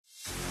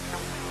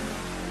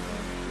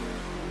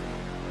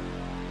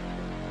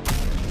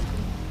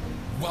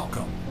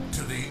Welcome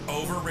to the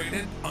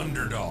Overrated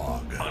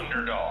Underdog.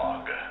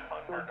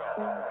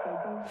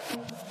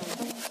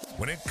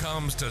 When it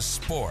comes to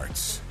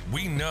sports,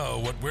 we know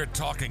what we're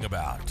talking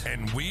about,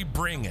 and we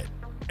bring it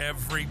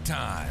every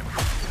time.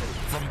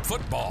 From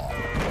football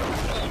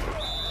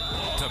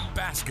to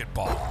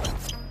basketball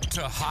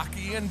to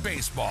hockey and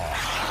baseball.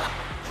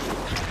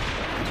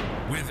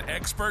 With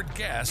expert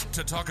guests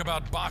to talk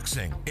about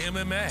boxing,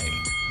 MMA,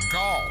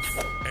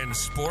 golf, and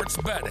sports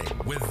betting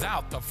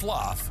without the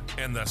fluff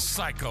and the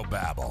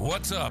psychobabble.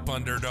 What's up,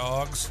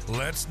 underdogs?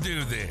 Let's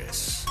do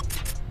this.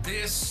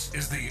 This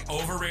is the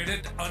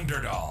Overrated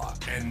Underdog,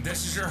 and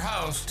this is your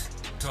host,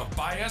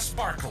 Tobias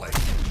Barkley.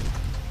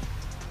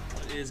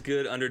 What is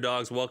good,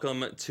 underdogs?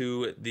 Welcome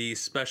to the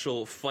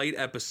special fight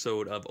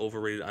episode of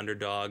Overrated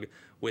Underdog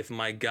with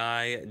my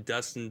guy,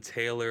 Dustin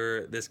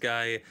Taylor. This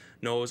guy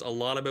knows a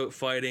lot about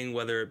fighting,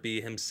 whether it be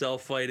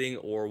himself fighting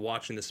or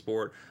watching the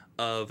sport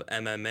of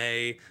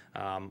MMA.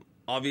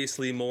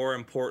 Obviously, more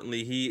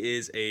importantly, he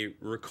is a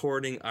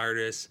recording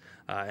artist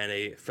and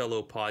a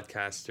fellow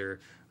podcaster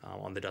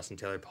on the Dustin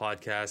Taylor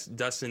podcast.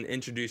 Dustin,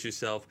 introduce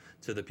yourself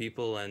to the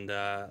people and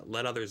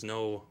let others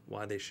know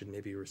why they should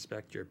maybe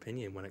respect your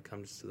opinion when it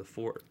comes to the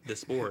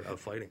sport of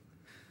fighting.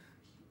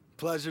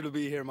 Pleasure to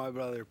be here, my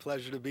brother.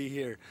 Pleasure to be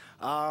here.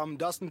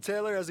 Dustin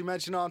Taylor, as you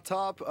mentioned on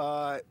top,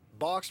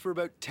 boxed for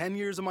about 10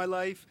 years of my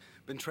life.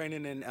 Been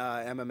training in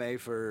MMA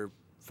for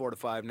 4 to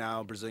 5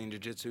 now, Brazilian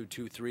Jiu-Jitsu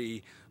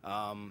 2-3,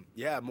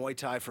 Muay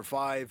Thai for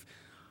 5.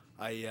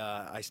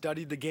 I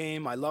studied the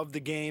game. I loved the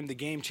game. The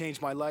game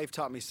changed my life,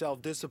 taught me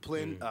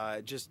self-discipline,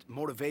 just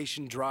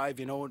motivation, drive,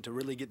 to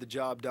really get the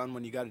job done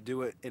when you got to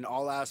do it in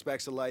all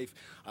aspects of life.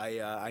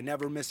 I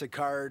never miss a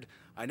card.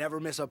 I never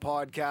miss a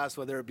podcast,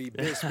 whether it be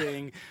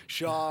Bisping,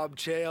 Schaub,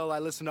 Chael. I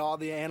listen to all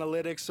the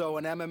analytics. So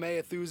an MMA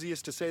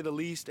enthusiast, to say the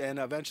least, and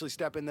eventually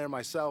step in there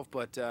myself.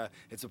 But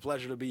it's a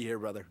pleasure to be here,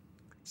 brother.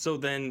 So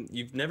then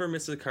you've never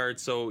missed a card,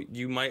 so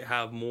you might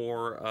have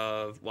more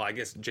of, well, I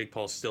guess Jake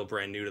Paul's still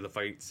brand new to the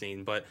fight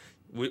scene, but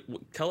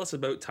tell us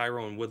about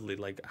Tyron Woodley.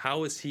 Like,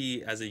 how is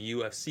he as a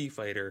UFC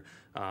fighter,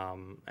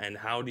 and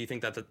how do you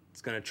think that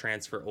that's going to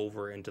transfer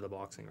over into the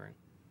boxing ring?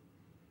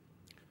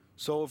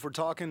 So if we're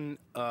talking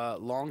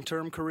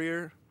long-term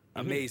career,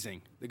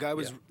 amazing. The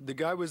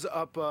guy was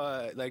up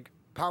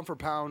pound for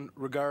pound,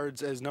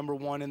 regards as number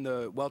one in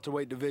the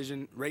welterweight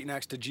division, right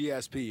next to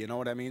GSP. You know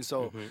what I mean?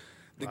 So.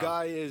 The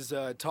guy is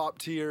top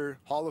tier,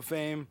 Hall of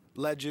Fame,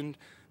 legend.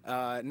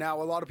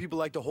 Now, a lot of people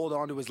like to hold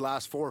on to his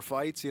last 4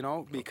 fights,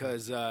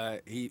 because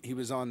he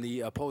was on the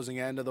opposing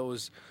end of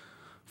those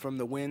from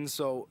the wins.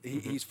 So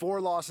he's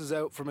 4 losses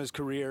out from his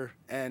career,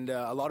 and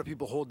a lot of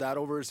people hold that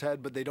over his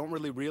head, but they don't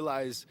really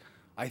realize,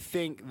 I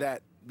think,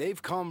 that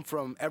they've come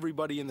from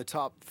everybody in the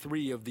top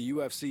 3 of the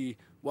UFC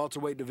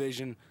welterweight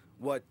division,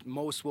 what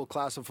most will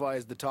classify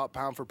as the top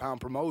pound-for-pound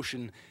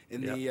promotion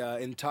in the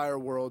entire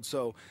world.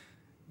 So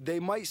they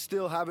might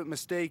still have it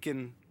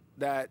mistaken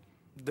that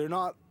they're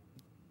not.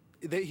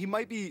 He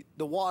might be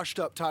the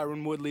washed-up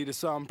Tyron Woodley to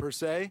some, per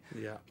se.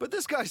 Yeah. But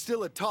this guy's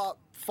still a top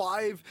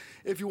 5.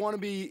 If you want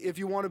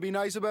to be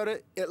nice about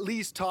it, at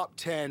least top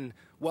 10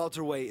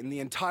 welterweight in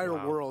the entire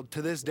world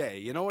to this day.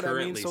 You know what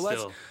Currently I mean?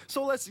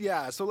 So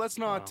let's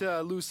not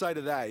lose sight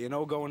of that.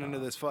 Going into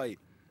this fight.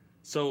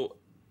 So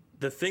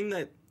the thing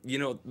that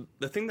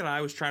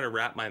I was trying to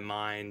wrap my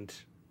mind,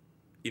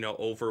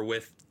 over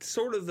with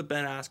sort of the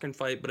Ben Askren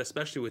fight, but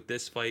especially with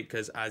this fight,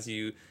 because as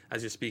you're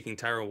speaking,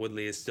 Tyron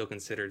Woodley is still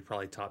considered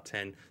probably top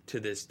 10 to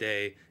this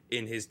day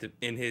in his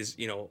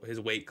his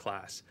weight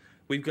class.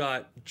 We've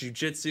got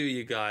jiu-jitsu,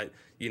 you got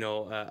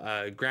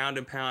ground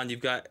and pound, you've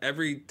got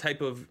every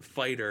type of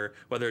fighter,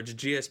 whether it's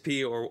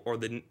GSP or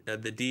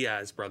the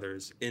Diaz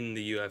brothers in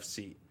the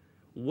UFC.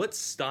 What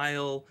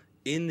style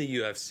in the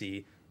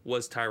UFC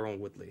was Tyron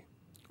Woodley?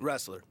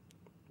 Wrestler,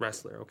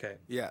 okay.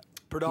 Yeah.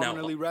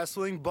 Predominantly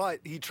wrestling,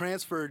 but he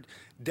transferred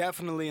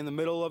definitely in the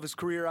middle of his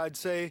career, I'd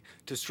say,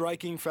 to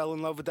striking. Fell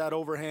in love with that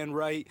overhand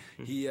right.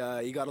 He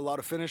got a lot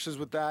of finishes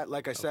with that.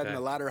 Like I said, in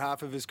the latter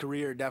half of his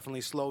career,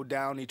 definitely slowed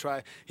down. He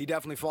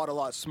definitely fought a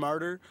lot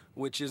smarter,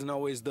 which isn't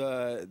always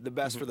the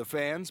best for the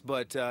fans,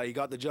 but he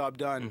got the job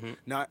done.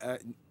 Not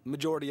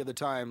majority of the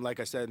time, like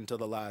I said, until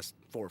the last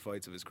 4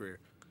 fights of his career.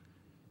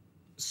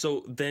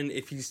 So then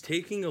if he's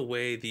taking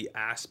away the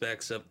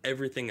aspects of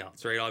everything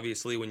else, right?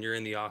 Obviously, when you're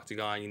in the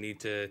octagon, you need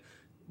to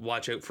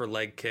watch out for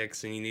leg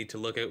kicks, and you need to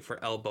look out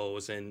for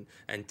elbows and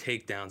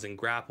takedowns and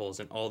grapples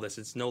and all this.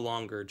 It's no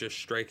longer just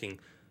striking.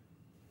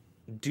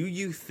 Do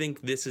you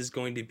think this is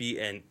going to be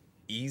an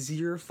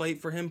easier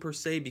fight for him, per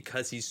se,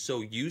 because he's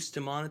so used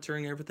to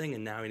monitoring everything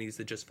and now he needs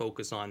to just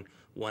focus on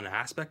one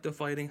aspect of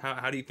fighting?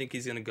 How do you think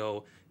he's going to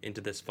go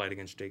into this fight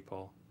against Jake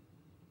Paul?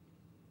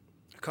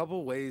 A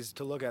couple ways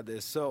to look at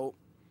this. So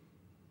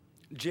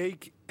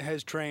Jake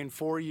has trained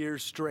 4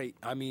 years straight.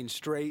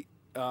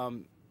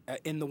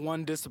 In the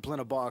one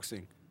discipline of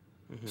boxing.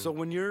 So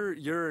when you're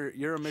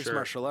a mixed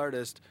martial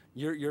artist,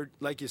 you're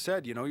like you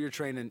said, you're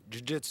training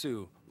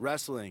jiu-jitsu,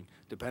 wrestling,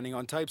 depending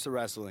on types of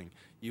wrestling.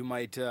 You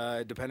might,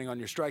 depending on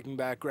your striking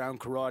background,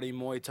 karate,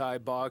 Muay Thai,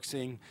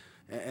 boxing,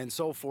 and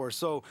so forth.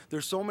 So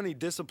there's so many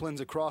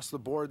disciplines across the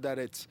board that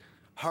it's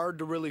hard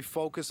to really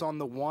focus on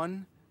the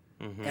one.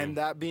 And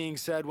that being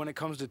said, when it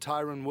comes to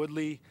Tyron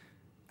Woodley,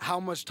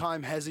 how much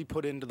time has he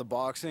put into the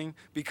boxing?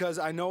 Because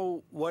I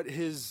know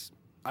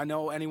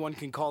anyone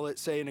can call it,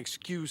 say, an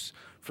excuse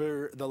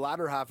for the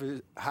latter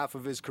half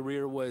of his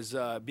career was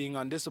being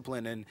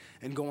undisciplined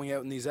and going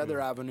out in these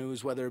other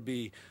avenues, whether it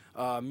be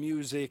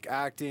music,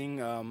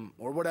 acting,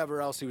 or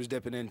whatever else he was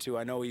dipping into.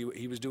 I know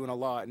he was doing a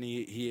lot, and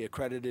he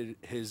accredited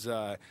his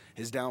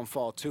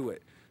downfall to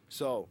it.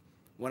 So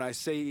when I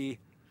see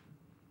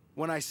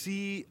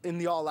in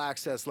the All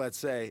Access, let's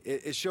say,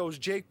 it shows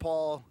Jake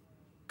Paul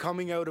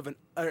coming out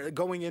of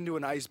going into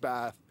an ice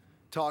bath,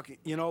 talking,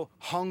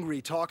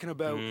 hungry, talking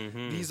about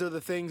these are the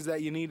things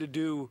that you need to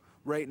do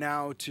right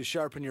now to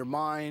sharpen your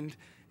mind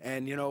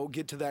and,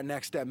 get to that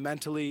next step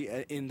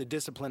mentally in the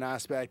discipline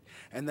aspect.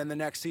 And then the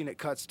next scene, it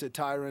cuts to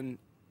Tyron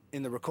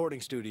in the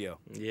recording studio.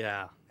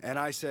 Yeah. And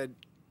I said,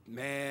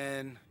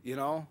 man,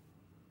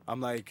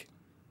 I'm like,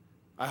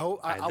 I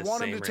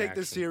want him to take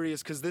this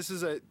serious, because this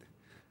is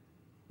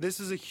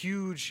a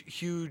huge,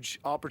 huge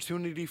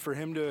opportunity for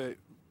him to,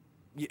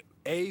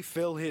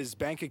 fill his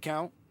bank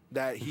account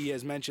that he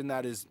has mentioned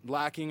that is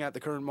lacking at the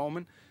current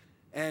moment,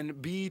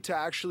 and B, to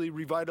actually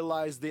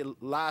revitalize the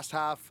last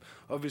half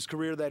of his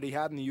career that he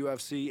had in the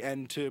UFC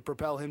and to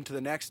propel him to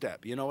the next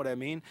step. You know what I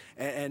mean?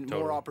 And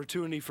Totally. More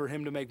opportunity for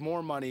him to make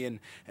more money and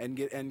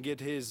get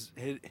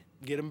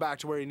him back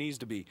to where he needs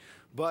to be.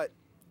 But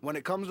when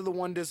it comes to the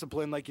one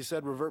discipline, like you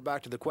said, revert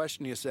back to the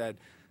question you said,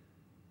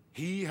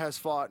 he has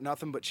fought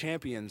nothing but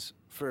champions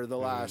for the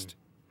last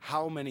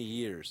how many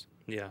years?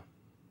 Yeah.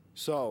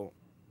 So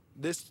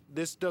this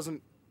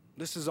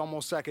is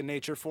almost second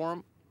nature for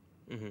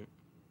him.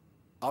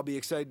 I'll be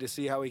excited to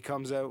see how he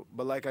comes out.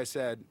 But like I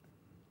said,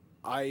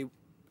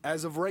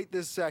 as of right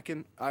this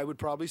second, I would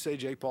probably say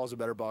Jake Paul's a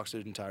better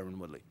boxer than Tyron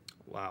Woodley.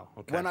 Wow.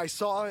 Okay. When I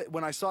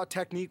saw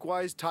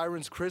technique-wise,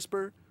 Tyron's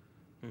crisper,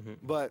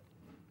 but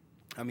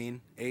I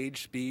mean,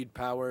 age, speed,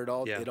 power, it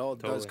all totally.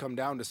 does come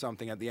down to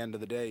something at the end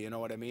of the day. You know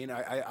what I mean?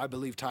 I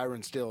believe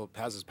Tyron still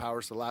has his power.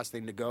 It's the last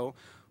thing to go.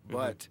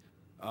 But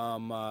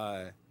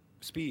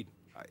speed.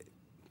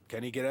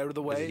 Can he get out of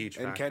the way? It's a huge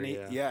factor, can he?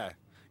 Yeah.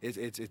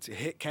 It's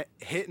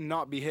hit and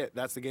not be hit.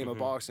 That's the game of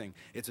boxing.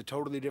 It's a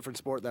totally different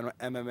sport than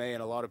MMA,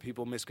 and a lot of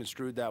people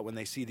misconstrued that when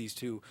they see these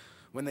two.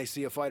 When they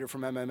see a fighter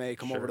from MMA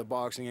come over to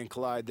boxing and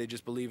collide, they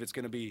just believe it's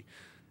going to be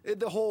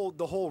the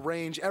whole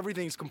range.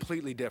 Everything's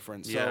completely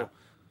different. So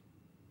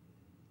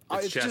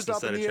it's just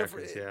up in the air.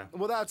 Checkers,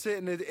 Well, that's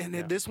it.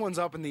 And this one's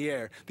up in the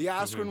air. The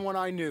Askren one,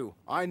 I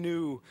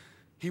knew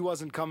he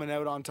wasn't coming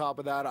out on top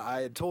of that.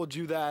 I had told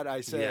you that. I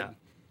said.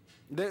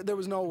 There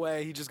was no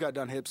way. He just got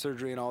done hip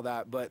surgery and all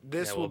that. But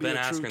this will be a true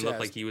test. Ben Askren looked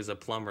like he was a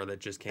plumber that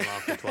just came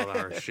off the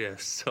 12-hour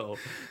shift. So,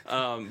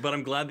 but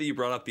I'm glad that you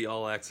brought up the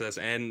All Access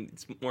and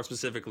more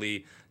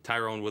specifically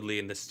Tyron Woodley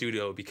in the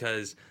studio,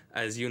 because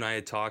as you and I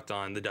had talked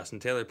on the Dustin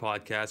Taylor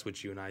podcast,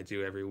 which you and I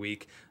do every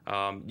week,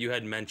 you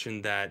had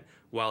mentioned that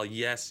while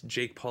yes,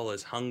 Jake Paul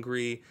is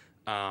hungry,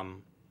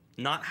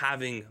 not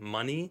having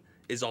money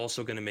is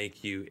also going to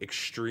make you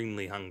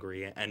extremely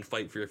hungry and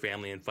fight for your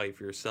family and fight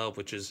for yourself,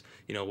 which is,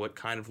 what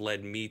kind of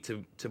led me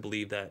to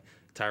believe that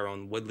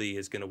Tyron Woodley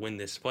is going to win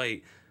this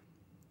fight.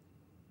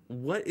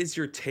 What is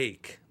your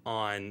take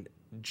on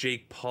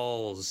Jake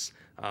Paul's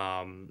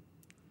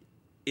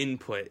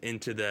input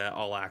into the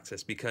All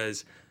Access?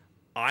 Because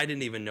I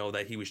didn't even know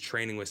that he was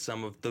training with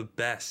some of the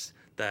best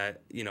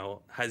that,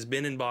 has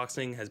been in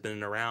boxing, has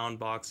been around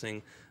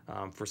boxing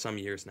for some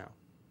years now.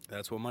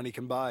 That's what money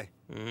can buy.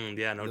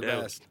 Yeah, no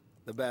doubt.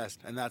 The best,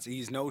 and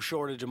he's no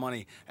shortage of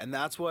money, and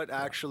that's what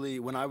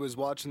actually, when I was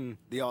watching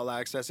the All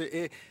Access,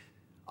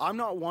 I'm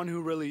not one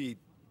who really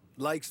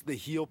likes the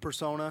heel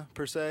persona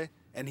per se,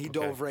 and he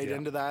dove right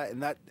into that,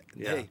 and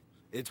hey,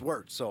 it's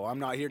worked, so I'm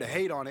not here to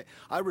hate on it.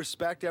 I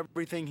respect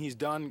everything he's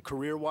done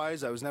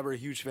career-wise. I was never a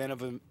huge fan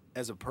of him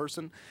as a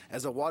person.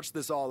 As I watched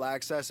this All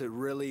Access, it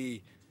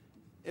really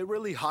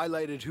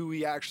highlighted who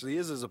he actually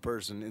is as a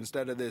person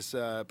instead of this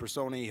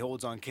persona he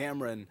holds on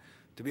camera. And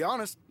to be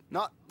honest,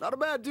 not a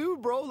bad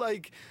dude, bro.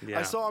 Like,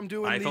 I saw him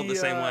doing felt the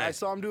same way. I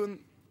saw him doing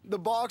the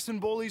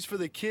boxing bullies for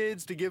the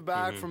kids to give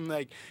back from,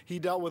 like, he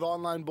dealt with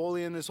online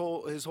bullying his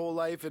whole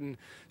life. And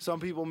some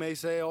people may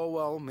say, oh,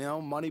 well,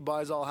 money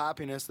buys all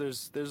happiness.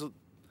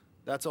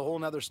 That's a whole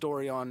nother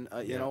story on,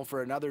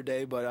 for another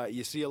day. But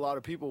you see a lot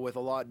of people with a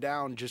lot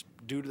down just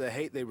due to the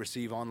hate they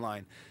receive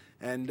online.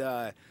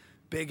 And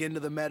big into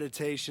the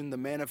meditation, the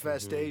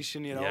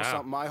manifestation,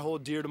 something I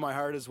hold dear to my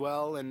heart as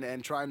well,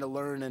 and trying to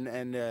learn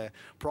and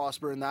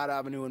prosper in that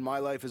avenue in my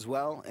life as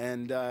well.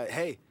 And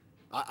hey,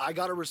 I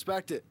got to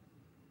respect it.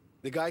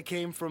 The guy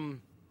came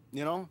from,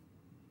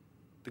 YouTube,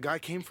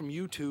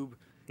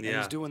 and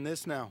he's doing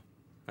this now.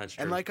 That's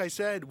true. And like I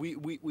said, we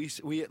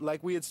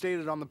like we had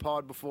stated on the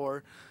pod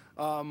before,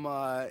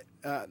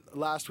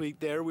 last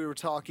week there, we were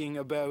talking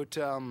about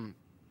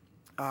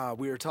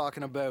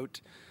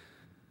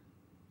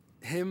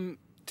him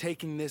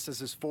taking this as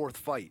his fourth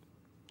fight.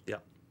 Yeah.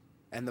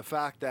 And the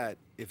fact that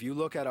if you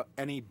look at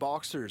any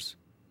boxers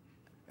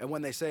And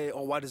when they say,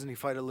 oh, why doesn't he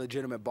fight a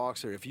legitimate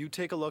boxer? If you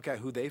take a look at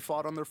who they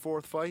fought on their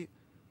fourth fight,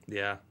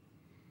 Yeah.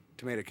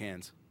 tomato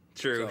cans.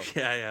 True. So,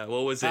 yeah.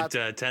 What was it?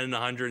 10 and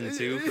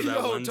 102 for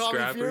that one Tommy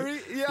scrapper? Fury?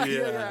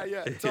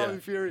 Yeah. Tommy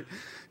Fury.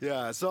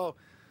 Yeah, so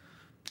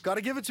got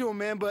to give it to him,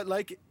 man. But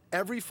like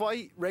every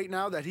fight right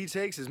now that he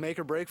takes is make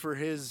or break for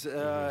his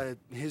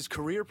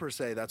career per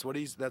se. That's what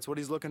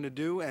he's looking to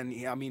do. And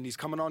he's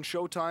coming on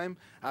Showtime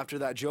after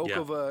that joke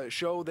of a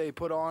show they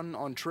put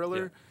on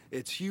Triller. Yeah.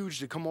 It's huge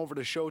to come over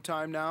to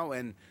Showtime now,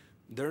 and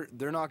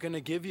they're not going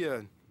to give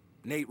you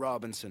Nate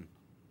Robinson.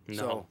 No.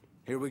 So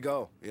here we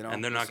go.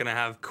 And they're not going to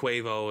have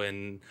Quavo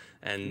and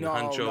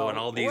Huncho and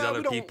all these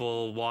other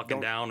people walking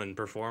down and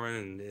performing.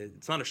 And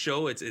it's not a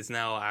show. It's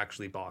now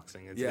actually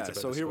boxing. It's about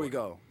so here we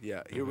go.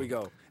 Yeah, here we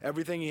go.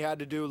 Everything he had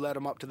to do led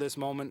him up to this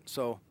moment.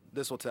 So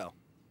this will tell.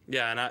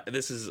 Yeah, and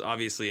this is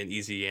obviously an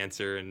easy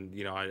answer, and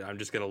I'm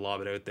just going to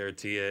lob it out there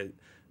to you.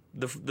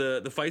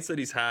 The fights that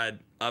he's had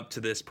up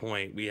to this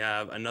point, we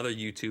have another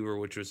YouTuber,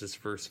 which was his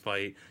first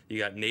fight. You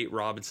got Nate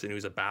Robinson,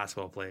 who's a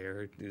basketball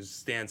player, who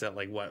stands at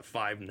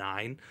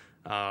 5'9".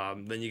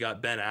 Then you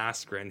got Ben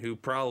Askren, who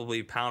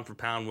probably pound for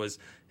pound was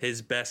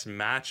his best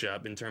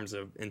matchup in terms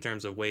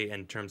of weight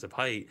and in terms of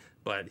height,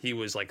 but he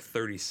was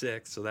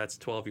 36, so that's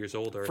 12 years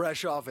older.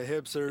 Fresh off a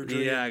hip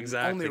surgery. Yeah,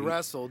 exactly. Only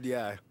wrestled,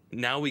 yeah.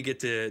 Now we get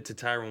to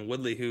Tyron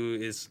Woodley, who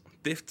is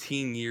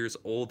 15 years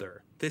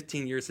older,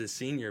 15 years his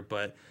senior,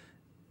 but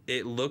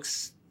it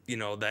looks,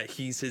 that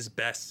he's his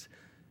best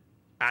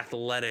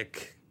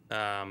athletic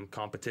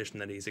competition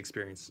that he's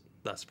experienced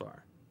thus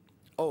far.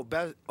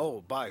 By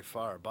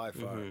far.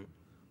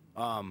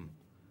 Mm-hmm.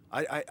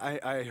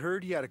 I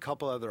heard he had a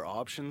couple other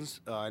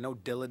options. I know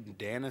Dylan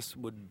Dennis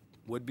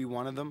would be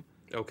one of them.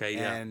 Okay,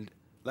 yeah. And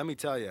let me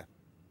tell you,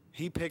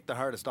 he picked the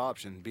hardest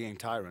option, being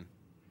Tyron.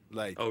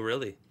 Oh,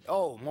 really?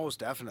 Oh, most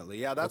definitely.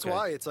 Yeah, that's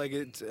why it's I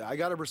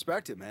gotta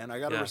respect it, man. I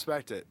gotta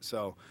respect it.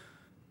 So,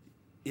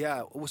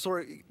 yeah.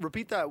 Sorry,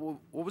 repeat that. What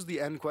was the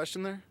end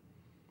question there?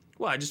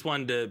 Well, I just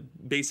wanted to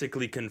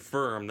basically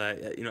confirm that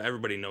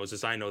everybody knows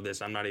this. I know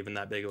this. I'm not even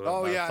that big of a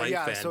fight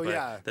fan, so,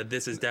 but that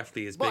this is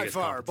definitely his biggest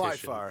competition by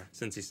far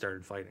since he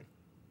started fighting.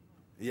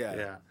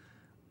 Yeah.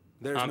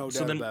 There's no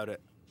doubt about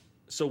it.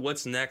 So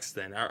what's next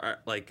then?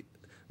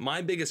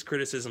 My biggest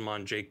criticism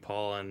on Jake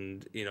Paul,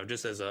 and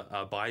just as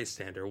a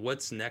bystander,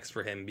 what's next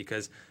for him?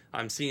 Because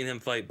I'm seeing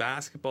him fight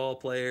basketball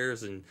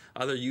players and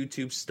other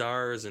YouTube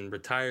stars and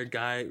retired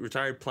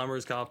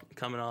plumbers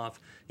coming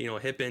off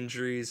hip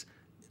injuries.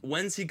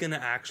 When's he going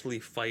to actually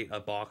fight a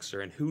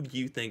boxer? And who do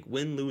you think,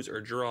 win, lose, or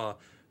draw,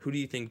 who do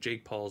you think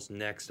Jake Paul's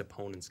next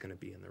opponent's going to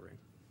be in the ring?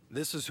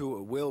 This is who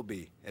it will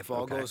be, if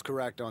all goes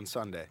correct on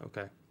Sunday.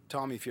 Okay.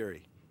 Tommy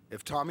Fury.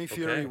 If Tommy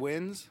Fury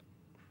wins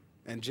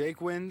and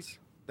Jake wins,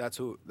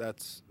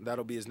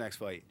 that'll be his next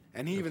fight.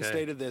 And he even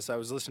stated this. I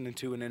was listening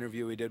to an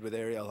interview he did with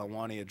Ariel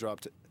Helwani. It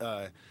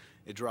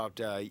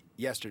dropped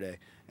yesterday.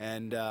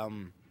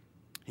 And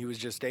he was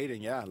just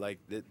stating,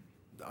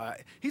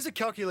 he's a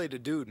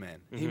calculated dude, man.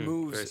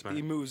 Mm-hmm.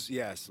 He moves,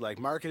 yes,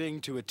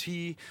 marketing to a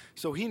T.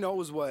 So he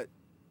knows what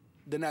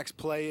the next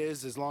play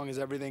is as long as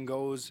everything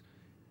goes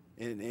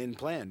in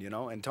plan,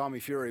 And Tommy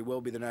Fury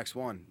will be the next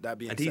one. That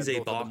being said, he's a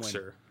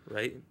boxer,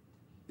 right?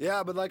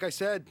 Yeah, but like I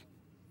said,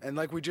 and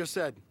like we just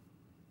said,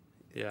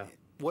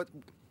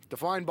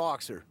 define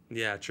boxer?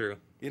 Yeah, true.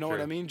 You know what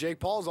I mean?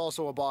 Jake Paul's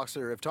also a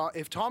boxer.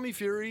 If Tommy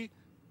Fury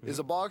is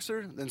a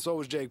boxer, then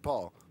so is Jake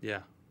Paul.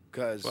 Yeah.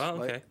 Because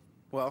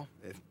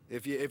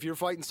if you're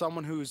fighting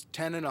someone who's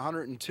 10 and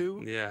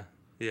 102,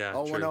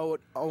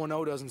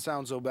 0-0 doesn't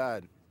sound so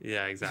bad.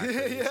 Yeah, exactly.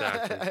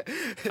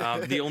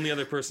 The only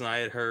other person I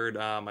had heard,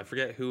 I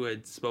forget who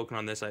had spoken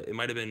on this. It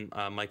might have been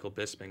Michael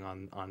Bisping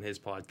on his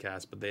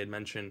podcast, but they had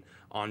mentioned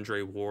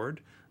Andre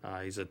Ward.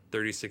 He's a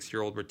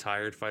 36-year-old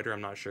retired fighter.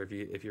 I'm not sure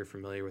if you're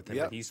familiar with him,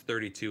 but he's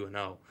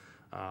 32-0.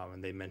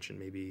 And they mentioned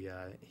maybe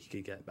he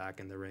could get back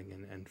in the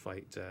ring and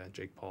fight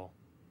Jake Paul.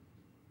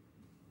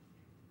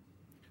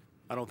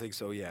 I don't think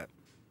so yet.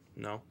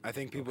 No, I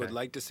think people would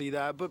like to see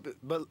that, but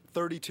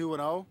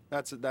 32-0,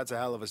 that's a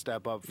hell of a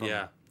step up from.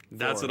 Yeah,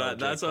 that's what I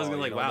was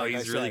gonna wow,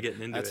 he's really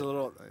getting into it.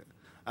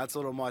 That's a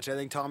little much. I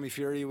think Tommy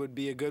Fury would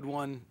be a good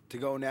one to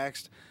go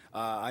next.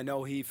 I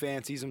know he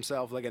fancies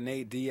himself like a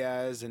Nate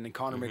Diaz and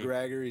Conor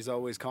McGregor. He's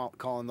always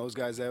calling those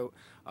guys out.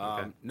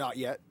 Not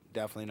yet,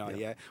 definitely not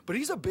yet. But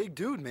he's a big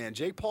dude, man.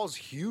 Jake Paul's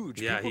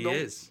huge. Yeah, he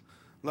is.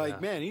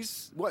 Man,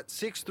 he's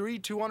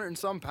 6'3", 200 and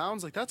some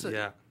pounds.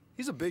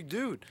 He's a big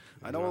dude.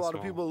 I know a lot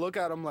of people look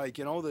at him like,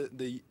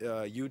 the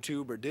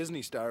YouTube or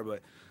Disney star,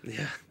 but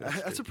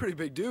that's a pretty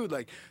big dude.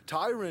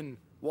 Tyron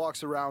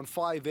walks around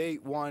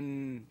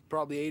 5'8",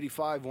 probably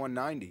 85,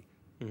 190.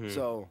 Mm-hmm.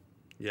 So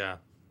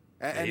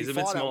and he's he a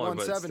bit fought smaller, at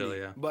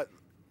 170. But still,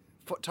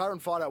 But Tyron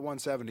fought at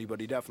 170, but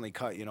he definitely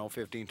cut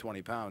 15,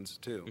 20 pounds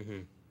too. Mm-hmm.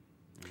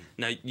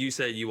 Now you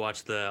said you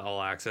watched the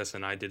All Access,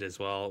 and I did as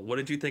well. What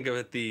did you think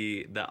of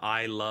the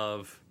I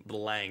love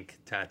blank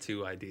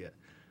tattoo idea?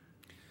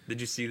 Did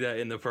you see that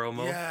in the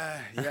promo?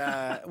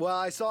 Yeah. Well,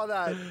 I saw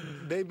that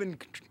they've been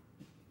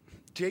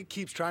Jake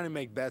keeps trying to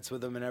make bets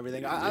with him and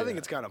everything. I think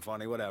it's kind of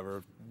funny.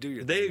 Whatever, do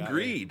your They thing.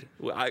 agreed.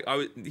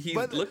 He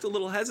looked a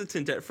little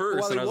hesitant at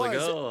first, Well, and I was like,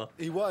 oh.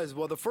 He was.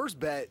 Well, the first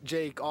bet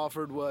Jake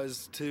offered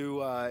was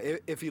to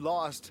if he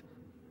lost,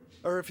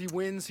 or if he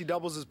wins, he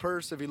doubles his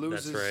purse. If he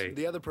loses,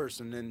 the other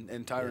person.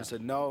 And Tyron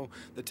said no.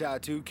 The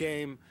tattoo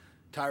came.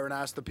 Tyron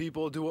asked the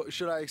people,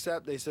 should I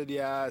accept? They said,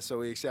 yeah,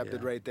 so he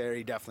accepted right there.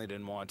 He definitely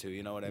didn't want to,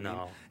 you know what I mean?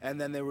 And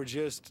then they were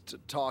just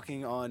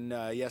talking on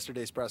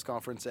yesterday's press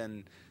conference,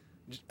 and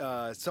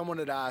someone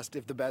had asked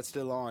if the bet's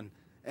still on.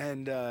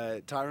 And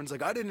Tyron's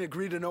like, I didn't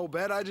agree to no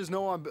bet. I just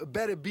know I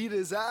bet it beat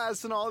his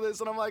ass and all this.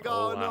 And I'm like,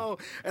 oh, no.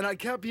 And I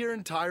kept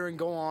hearing Tyron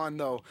go on,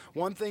 though.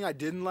 One thing I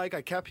didn't like,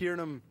 I kept hearing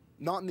him,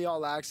 not in the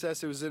All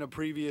Access. It was in a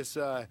previous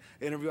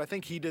interview. I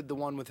think he did the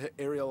one with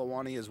Ariel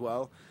Awani as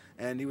well.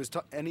 And he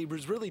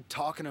was really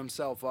talking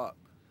himself up,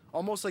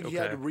 almost like he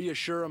had to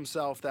reassure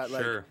himself that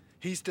like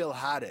he still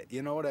had it.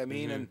 You know what I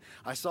mean? And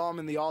I saw him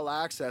in the All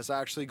Access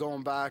actually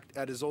going back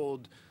at his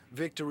old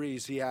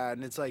victories he had,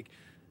 and it's like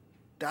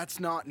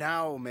that's not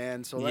now,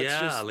 man. So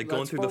let's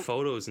going through the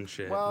photos and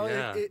shit. Well,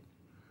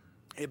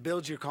 it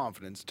builds your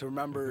confidence to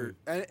remember,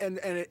 and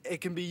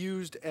it can be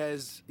used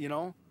as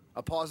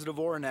a positive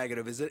or a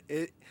negative.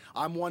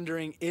 I'm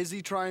wondering, is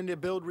he trying to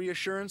build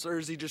reassurance, or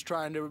is he just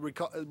trying to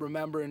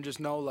remember and just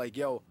know, like,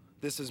 yo,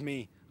 this is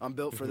me. I'm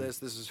built for this.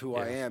 This is who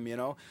I am,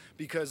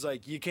 Because,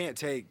 like, you can't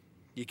take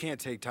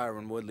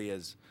Tyron Woodley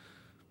as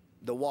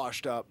the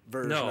washed up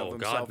version of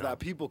himself that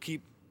people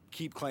keep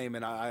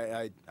claiming.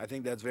 I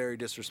think that's very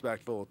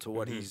disrespectful to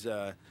what he's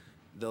the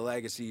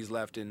legacy he's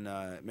left in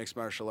mixed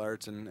martial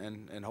arts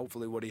and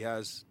hopefully what he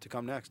has to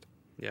come next.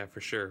 Yeah,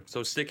 for sure.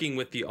 So sticking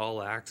with the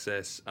All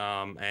Access,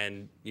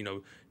 and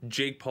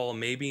Jake Paul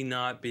maybe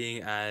not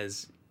being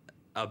as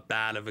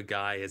bad of a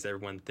guy as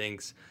everyone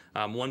thinks.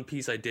 One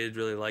piece I did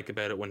really like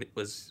about it when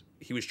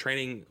he was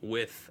training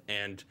with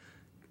and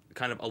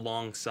kind of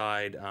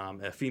alongside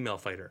a female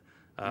fighter,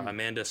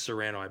 Amanda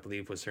Serrano, I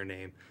believe was her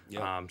name.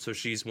 Yep. So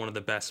she's one of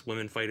the best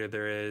women fighter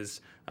there is.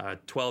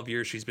 12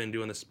 years she's been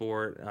doing the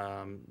sport.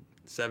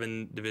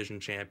 7 division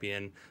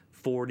champion,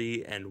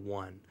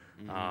 40-1.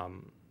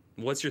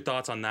 What's your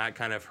thoughts on that?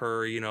 Kind of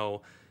her, in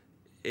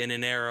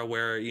an era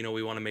where,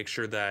 we want to make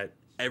sure that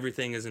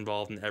everything is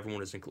involved and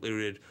everyone is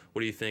included.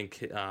 What do you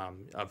think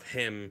of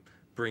him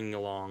bringing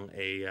along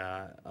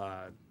a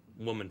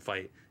woman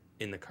fight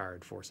in the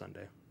card for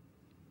Sunday?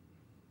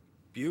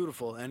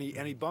 Beautiful. And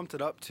he bumped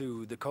it up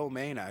to the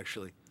co-main,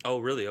 actually. Oh,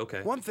 really?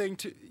 Okay. One thing,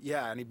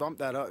 and he bumped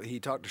that up.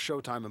 He talked to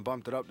Showtime and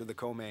bumped it up to the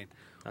co-main.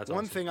 That's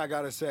One awesome. thing I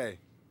got to say,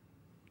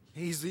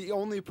 he's the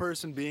only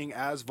person being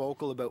as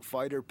vocal about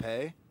fighter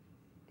pay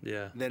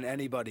than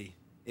anybody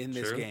in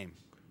this game.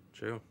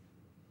 True.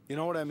 You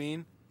know what I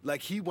mean?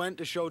 Like, he went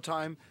to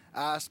Showtime,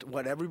 asked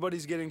what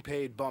everybody's getting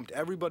paid, bumped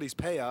everybody's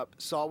pay up,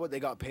 saw what they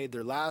got paid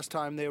their last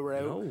time they were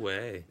out. No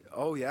way.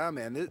 Oh, yeah,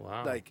 man.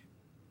 Wow.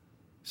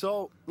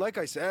 So, like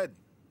I said,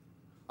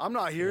 I'm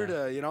not here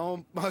to,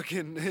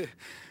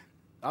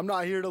 I'm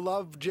not here to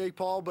love Jake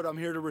Paul, but I'm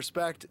here to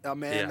respect a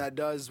man that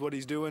does what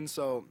he's doing.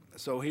 So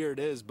here it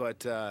is.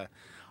 But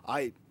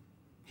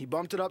he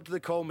bumped it up to the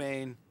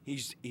co-main.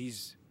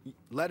 He's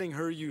letting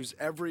her use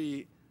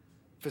every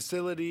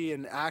facility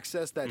and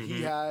access that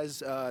he has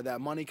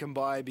that money can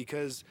buy,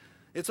 because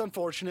it's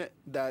unfortunate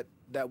that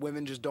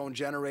women just don't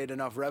generate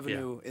enough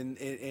revenue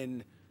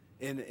in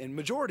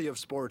majority of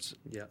sports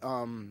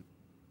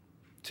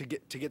to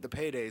get the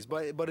paydays.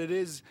 But it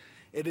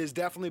is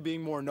definitely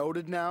being more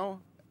noted now,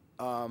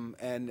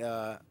 and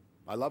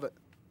I love it.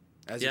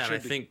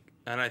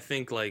 I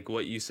think like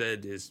what you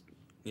said is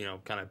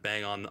kind of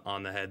bang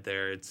on the head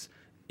there. It's,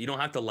 you don't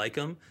have to like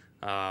him.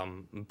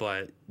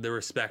 But the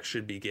respect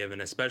should be given,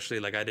 especially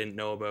like I didn't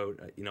know about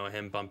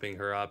him bumping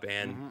her up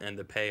and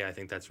the pay. I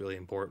think that's really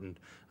important,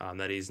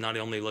 that he's not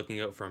only looking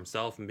out for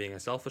himself and being a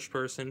selfish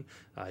person,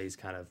 he's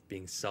kind of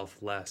being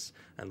selfless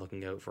and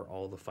looking out for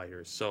all the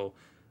fighters. So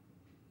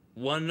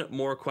one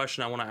more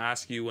question I want to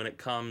ask you when it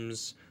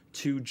comes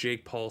to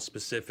Jake Paul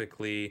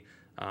specifically,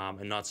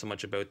 and not so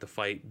much about the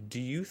fight. Do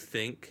you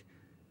think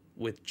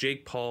with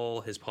Jake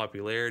Paul, his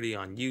popularity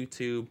on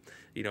YouTube,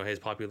 his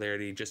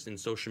popularity just in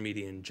social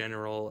media in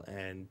general,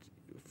 and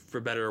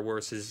for better or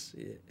worse,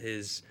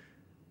 his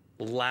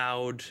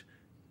loud,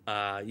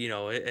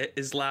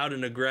 his loud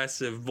and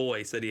aggressive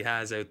voice that he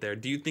has out there,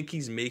 do you think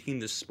he's making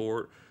the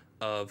sport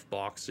of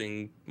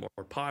boxing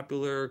more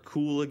popular,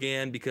 cool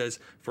again? Because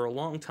for a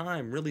long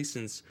time, really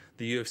since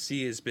the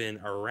UFC has been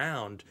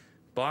around,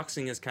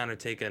 boxing has kind of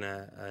taken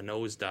a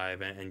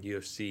nosedive, and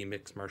UFC,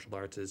 mixed martial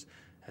arts,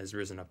 has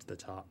risen up to the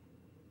top.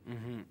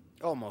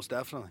 Oh, most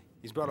definitely.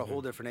 He's brought a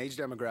whole different age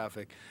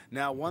demographic.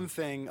 Now, one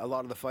thing a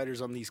lot of the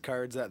fighters on these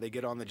cards that they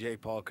get on the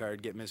Jake Paul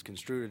card get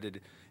misconstrued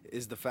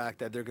is the fact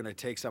that they're going to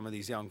take some of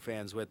these young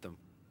fans with them.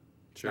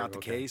 It's not the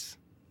case.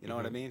 You know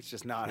what I mean? It's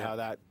just not how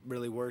that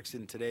really works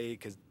in today,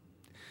 because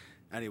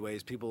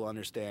anyways, people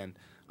understand.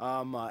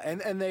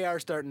 And they are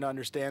starting to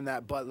understand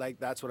that, but like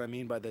that's what I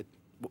mean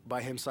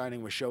by him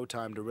signing with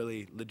Showtime to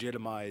really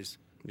legitimize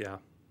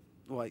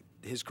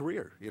his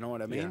career. You know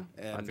what I mean?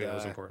 Yeah, and I think that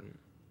was important.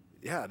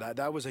 yeah,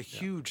 that was a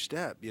huge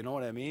step. You know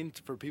what I mean?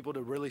 For people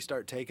to really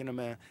start taking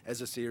him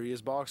as a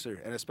serious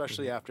boxer, and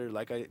especially after,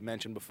 like I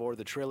mentioned before,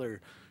 the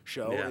Triller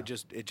show,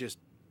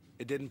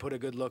 it didn't put a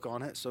good look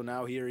on it. So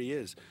now here he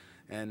is,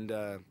 and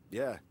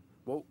yeah.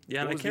 Well,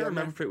 yeah, and I can't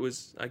remember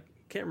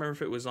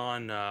if it was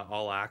on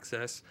All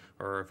Access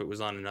or if it was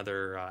on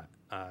another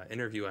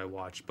interview I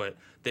watched, but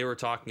they were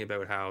talking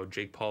about how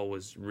Jake Paul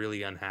was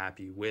really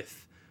unhappy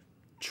with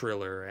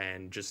Triller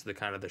and just the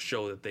kind of the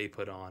show that they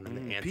put on and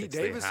the antics Pete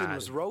Davidson they had.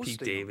 was roasting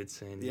Pete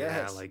Davidson,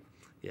 yes.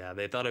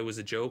 They thought it was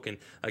a joke. And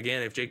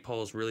again, if Jake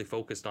Paul is really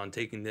focused on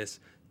taking this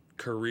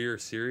career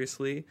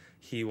seriously,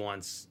 he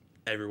wants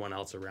everyone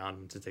else around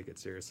him to take it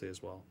seriously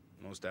as well.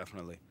 Most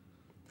definitely.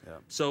 Yeah.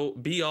 So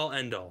be all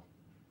end all.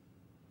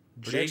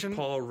 Jake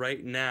Paul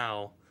right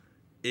now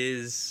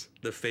is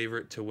the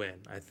favorite to win.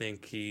 I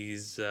think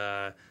he's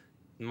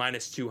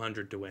minus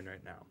 200 to win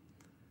right now.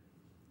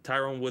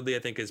 Tyron Woodley, I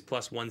think, is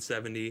plus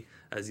 170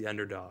 as the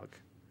underdog.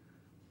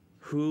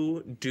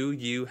 Who do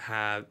you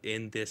have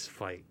in this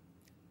fight?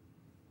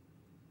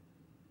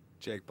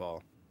 Jake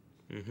Paul.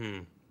 Mm-hmm.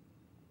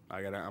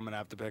 I'm gonna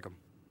have to pick him.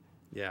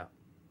 Yeah.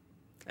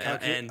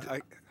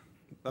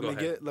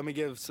 Let me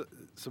give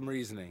some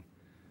reasoning.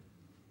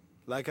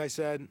 Like I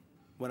said,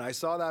 when I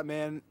saw that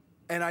man,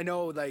 and I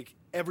know like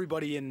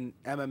everybody in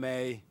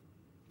MMA,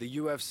 the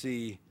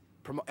UFC,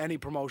 any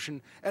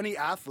promotion, any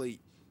athlete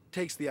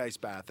takes the ice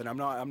bath, and I'm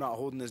not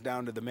holding this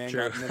down to the man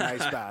getting an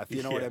ice bath.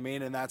 You know what I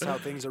mean? And that's how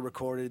things are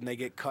recorded, and they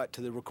get cut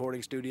to the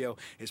recording studio.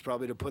 It's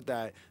probably to put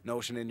that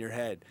notion in your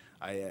head.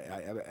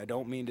 I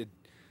don't mean to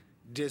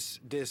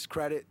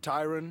discredit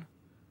Tyron,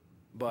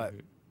 but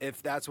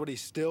if that's what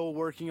he's still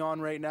working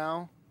on right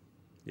now,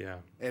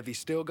 if he's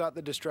still got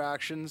the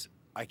distractions,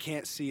 I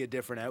can't see a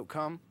different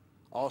outcome.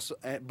 Also,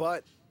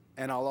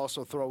 and I'll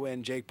also throw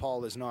in Jake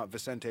Paul is not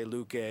Vicente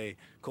Luque,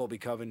 Colby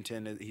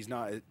Covington. He's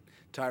not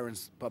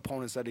Tyron's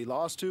opponents that he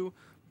lost to,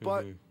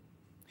 but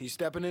he's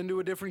stepping into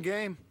a different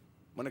game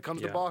when it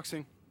comes to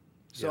boxing.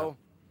 So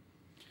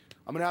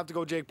I'm going to have to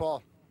go Jake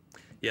Paul.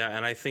 Yeah,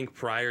 and I think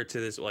prior to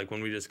this, like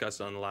when we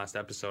discussed on the last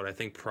episode, I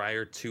think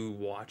prior to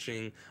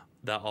watching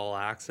the All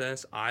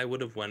Access, I would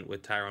have went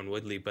with Tyron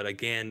Woodley. But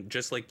again,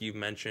 just like you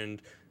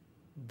mentioned,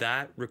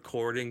 that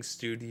recording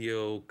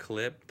studio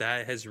clip,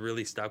 that has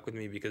really stuck with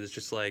me because it's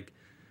just like,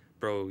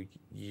 bro,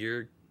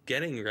 you're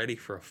getting ready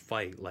for a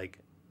fight. Like,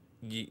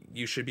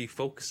 you should be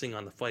focusing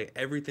on the fight.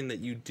 Everything that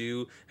you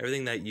do,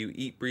 everything that you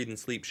eat, breathe, and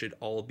sleep should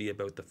all be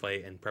about the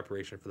fight and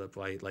preparation for the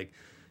fight. Like,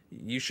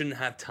 you shouldn't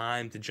have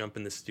time to jump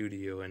in the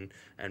studio and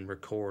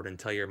record and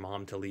tell your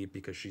mom to leave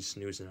because she's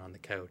snoozing on the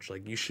couch.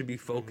 Like, you should be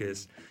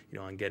focused,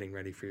 on getting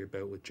ready for your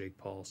bout with Jake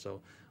Paul.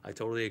 So I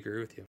totally agree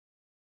with you.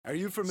 Are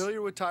you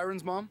familiar with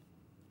Tyron's mom?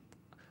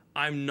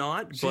 I'm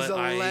not, she's a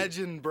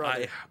legend,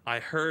 brother. I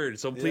heard.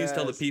 So please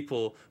tell the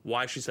people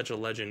why she's such a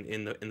legend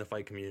in the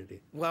fight community.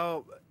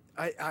 Well,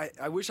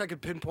 I wish I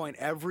could pinpoint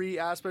every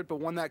aspect, but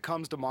one that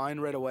comes to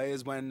mind right away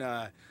is when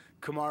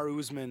Kamaru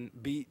Usman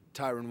beat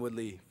Tyron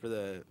Woodley for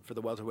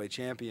the welterweight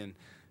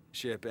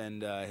championship,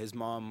 and his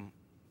mom,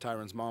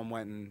 Tyron's mom,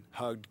 went and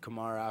hugged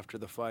Kamaru after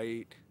the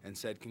fight and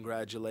said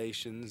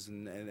congratulations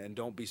and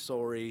don't be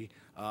sorry.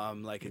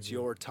 It's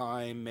your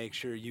time. Make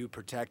sure you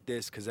protect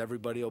this because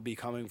everybody will be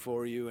coming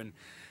for you. And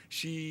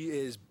she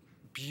is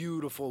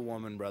beautiful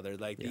woman, brother.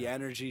 Like the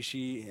energy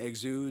she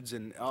exudes,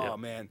 and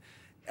man,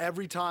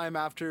 every time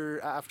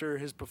after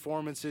his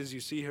performances, you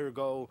see her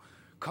go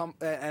come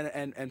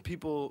and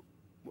people.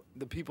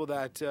 The people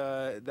that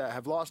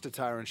have lost to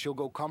Tyron, she'll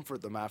go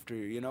comfort them after,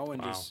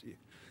 and just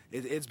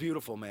it's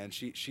beautiful, man.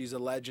 She's a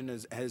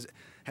legend,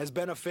 has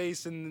been a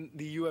face in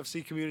the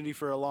UFC community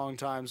for a long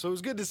time. So it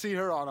was good to see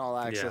her on All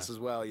Access as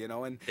well,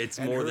 and it's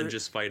more than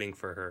just fighting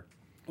for her.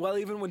 Well,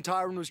 even when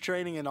Tyron was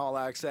training in All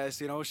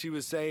Access, she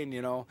was saying,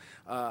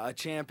 a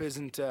champ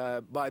isn't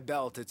by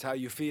belt, it's how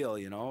you feel,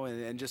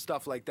 and just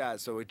stuff like that.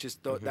 So it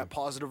just that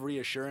positive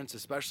reassurance,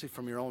 especially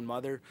from your own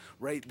mother,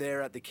 right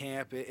there at the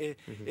camp,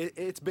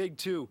 it's big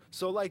too.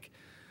 So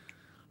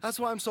that's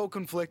why I'm so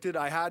conflicted.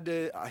 I had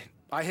to,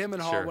 I him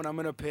and haw when I'm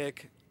gonna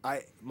pick.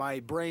 My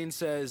brain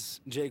says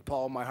Jake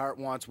Paul, my heart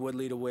wants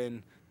Woodley to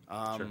win.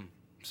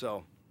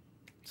 So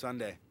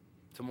Sunday.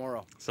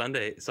 Tomorrow.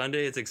 Sunday,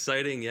 it's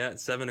exciting. Yeah, at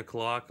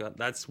 7:00.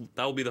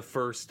 That will be the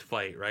first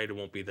fight, right? It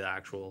won't be the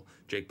actual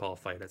Jake Paul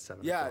fight at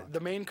 7:00. Yeah,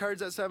 the main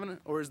card's at 7,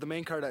 or is the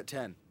main card at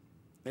 10?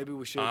 Maybe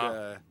we should.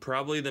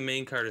 Probably the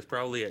main card is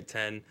probably at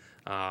 10.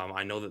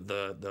 I know that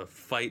the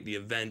fight, the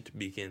event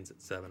begins at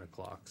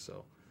 7:00.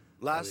 So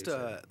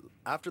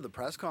after the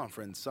press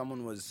conference,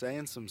 someone was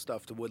saying some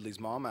stuff to Woodley's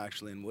mom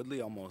actually, and Woodley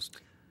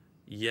almost.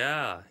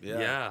 Yeah.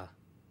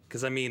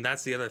 Because,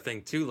 that's the other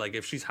thing, too. Like,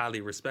 if she's highly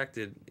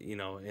respected,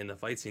 in the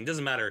fight scene,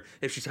 doesn't matter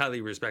if she's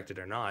highly respected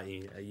or not.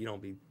 You don't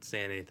be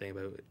saying anything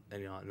about,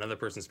 another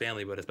person's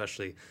family, but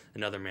especially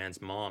another man's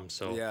mom.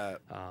 So,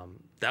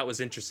 that was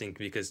interesting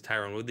because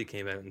Tyron Woodley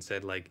came out and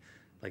said, like,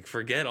 Like,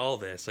 forget all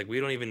this. Like, we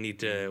don't even need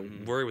to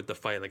worry with the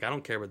fight. Like, I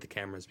don't care about the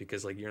cameras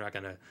because, like, you're not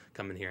going to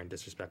come in here and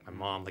disrespect my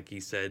mom. Like, he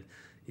said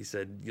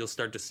you'll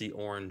start to see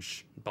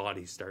orange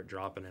bodies start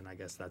dropping, and I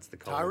guess that's the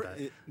color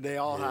they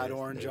all had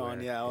orange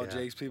on, all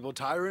Jake's people.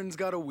 Tyron's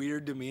got a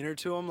weird demeanor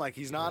to him. Like,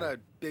 he's not a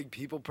big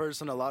people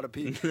person. A lot of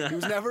people. He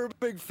was never a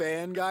big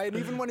fan guy, and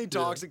even when he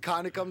talks, it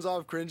kind of comes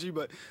off cringy,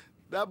 but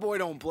that boy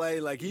don't play.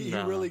 Like, he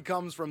really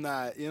comes from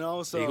that, you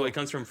know? So he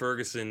comes from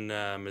Ferguson,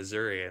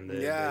 Missouri, and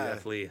they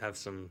definitely have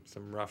some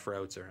rough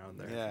routes around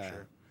there. Yeah. For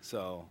sure.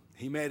 So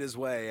he made his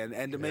way,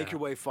 and to make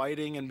your way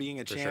fighting and being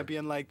a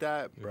champion like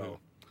that, bro.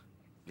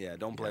 Yeah,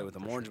 don't play with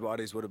them. Orange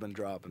bodies would have been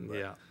dropping.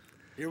 But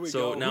here we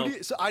go. Now,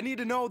 so I need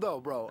to know though,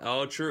 bro.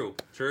 Oh, true.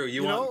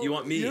 You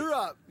want me? You're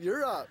up.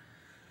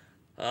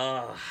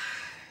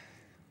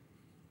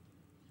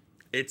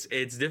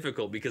 It's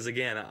difficult because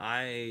again,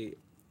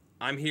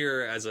 I'm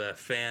here as a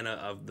fan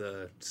of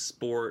the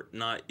sport,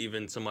 not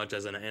even so much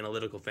as an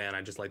analytical fan.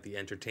 I just like the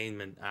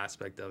entertainment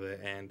aspect of it,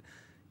 and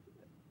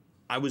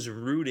I was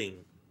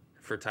rooting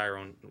for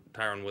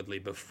Tyron Woodley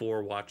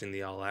before watching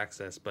the All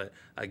Access, but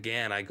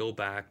again, I go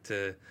back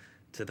to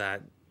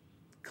that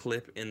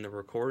clip in the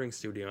recording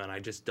studio, and I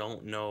just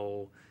don't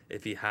know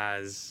if he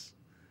has,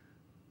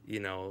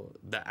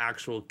 the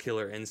actual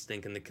killer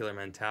instinct and the killer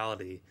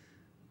mentality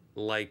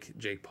like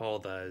Jake Paul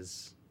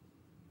does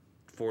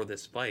for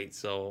this fight.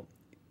 So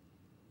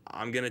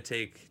I'm going to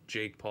take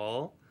Jake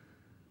Paul,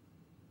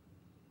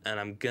 and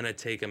I'm going to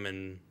take him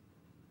in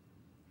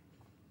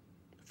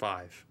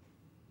 5.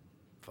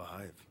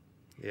 5.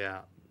 Yeah.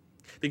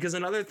 Because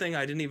another thing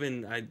I didn't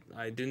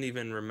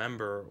even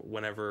remember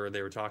whenever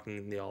they were talking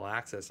in the All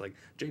Access, like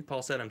Jake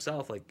Paul said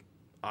himself, like,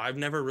 I've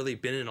never really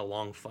been in a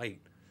long fight.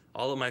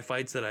 All of my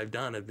fights that I've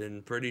done have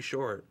been pretty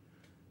short,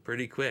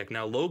 pretty quick.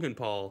 Now Logan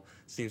Paul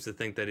seems to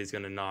think that he's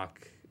going to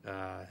knock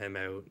him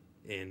out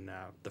in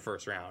the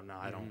first round. Now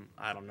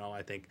I don't know.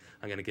 I think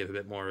I'm going to give a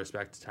bit more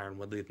respect to Tyron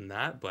Woodley than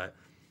that, but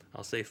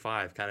I'll say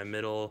 5, kind of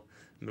middle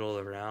of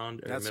the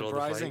round. Or that's middle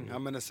surprising. Of the fight.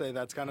 I'm going to say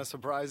that's kind of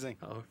surprising.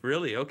 Oh,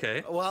 really?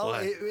 Okay. Well,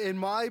 in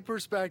my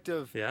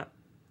perspective,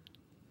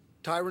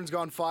 Tyron's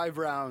gone 5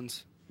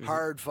 rounds,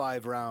 hard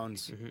 5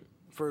 rounds,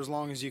 for as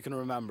long as you can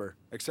remember,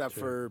 except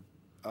for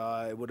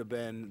it would have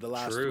been the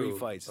last 3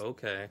 fights.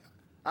 Okay.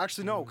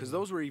 Actually, no, because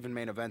those were even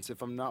main events,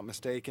 if I'm not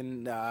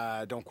mistaken.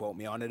 Don't quote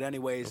me on it.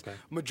 Anyways,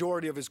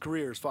 majority of his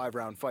career is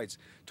 5-round fights.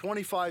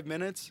 25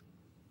 minutes.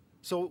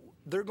 So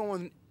they're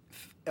going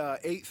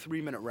 8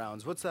 3-minute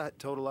rounds. What's that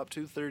total up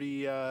to?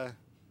 30.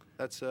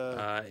 That's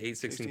 8,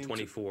 16,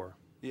 24.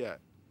 Yeah.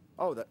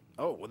 Oh,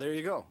 well, there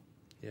you go.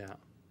 Yeah.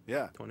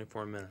 Yeah.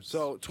 24 minutes.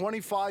 So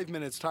 25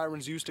 minutes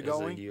Tyron's used to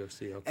going.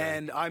 UFC, okay.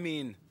 And I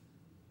mean,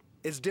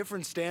 it's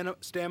different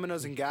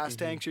staminas and gas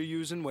tanks you're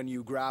using when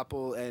you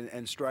grapple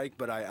and strike,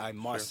 but I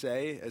must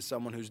say, as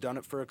someone who's done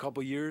it for a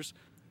couple years,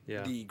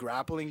 the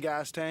grappling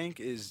gas tank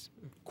is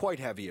quite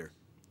heavier.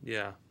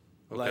 Yeah.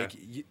 Okay. Like,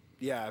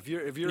 if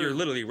you're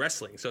literally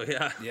wrestling, so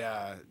yeah.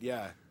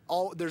 Yeah.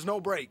 There's no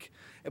break,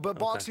 but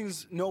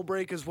boxing's no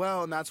break as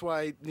well, and that's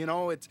why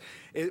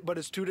but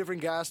it's 2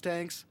 different gas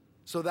tanks.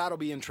 So that'll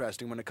be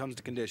interesting when it comes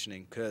to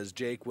conditioning, because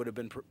Jake would have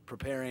been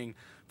preparing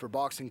for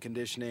boxing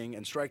conditioning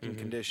and striking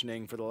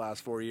conditioning for the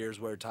last 4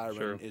 years, where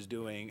Tyron is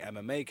doing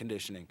MMA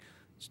conditioning.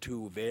 It's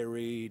 2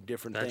 very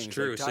different things. That's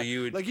true.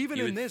 Like,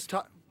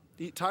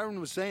 Tyron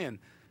was saying,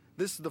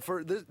 this is the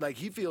first.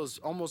 He feels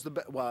almost the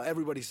best. Well,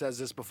 everybody says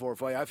this before a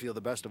fight. I feel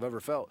the best I've ever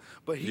felt,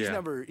 but he's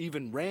never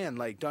even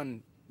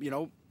done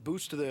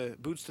boots to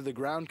the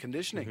ground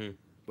conditioning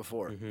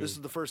before. This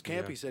is the first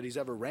camp he said he's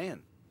ever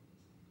ran.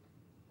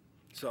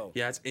 So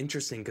yeah, it's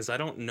interesting because I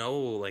don't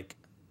know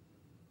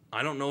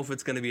if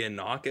it's going to be a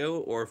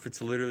knockout or if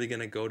it's literally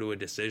going to go to a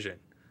decision.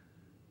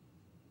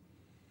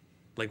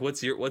 Like,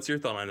 what's your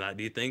thought on that?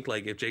 Do you think,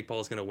 like, if Jake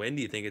Paul's going to win,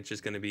 do you think it's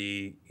just going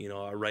to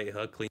a right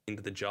hook clean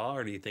to the jaw,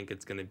 or do you think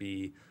it's going to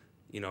be,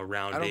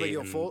 round 8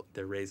 and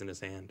they're raising his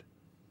hand?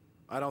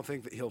 I don't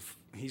think that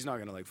he's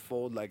not going to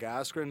fold like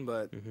Askren,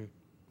 but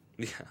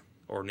yeah,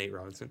 or Nate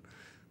Robinson.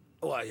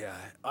 Well, yeah,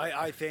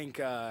 I think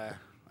a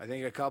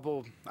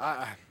couple.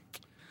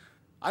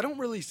 I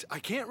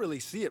can't really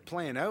see it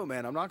playing out,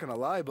 man. I'm not gonna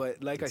lie,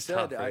 but like it's I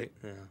said, tough, right?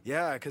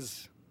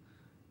 because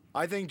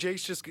I think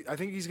I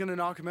think he's gonna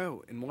knock him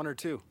out in 1 or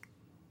 2.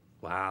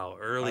 Wow,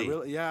 early.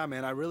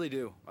 Man, I really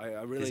do. I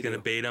really. He's gonna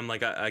bait him.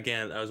 Like,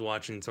 again, I was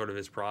watching sort of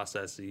his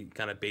process. He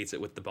kind of baits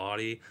it with the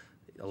body,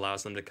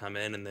 allows them to come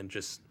in, and then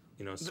just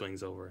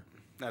swings over.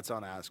 That's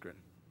on Askren.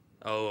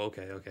 Oh,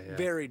 okay, yeah.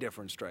 Very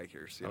different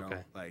strikers,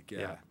 know.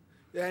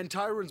 And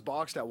Tyron's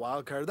boxed at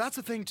Wildcard. That's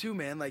the thing too,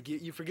 man. Like,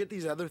 you forget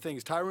these other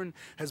things. Tyron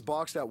has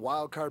boxed at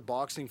Wildcard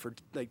boxing for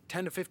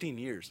 10 to 15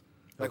 years.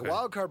 Like,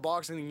 Wildcard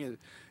boxing is,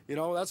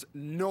 that's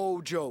no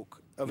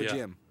joke of a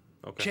gym.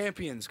 Okay.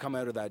 Champions come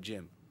out of that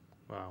gym.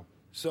 Wow.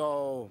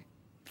 So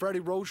Freddie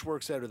Roach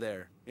works out of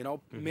there.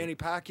 Manny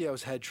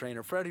Pacquiao's head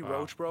trainer. Freddie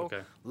Roach, bro,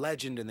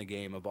 legend in the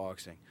game of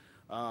boxing.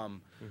 And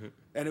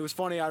it was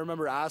funny. I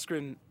remember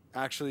Askren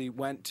actually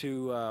went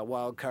to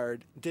Wild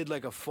Card, did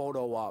like a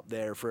photo op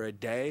there for a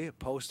day,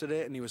 posted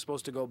it, and he was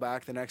supposed to go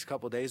back the next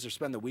couple of days or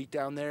spend the week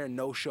down there, and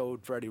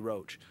no-showed Freddie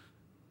Roach.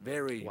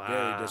 Very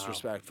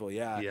disrespectful,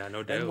 yeah. Yeah,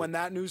 no doubt. And when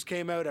that news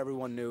came out,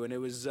 everyone knew, and it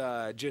was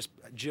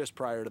just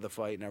prior to the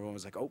fight, and everyone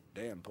was like, "Oh,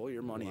 damn, pull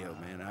your money out,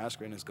 man.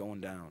 Askren is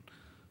going down."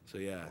 So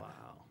yeah.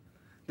 Wow.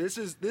 This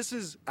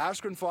is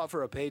Askren fought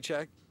for a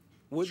paycheck.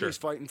 Woodley's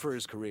fighting for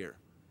his career,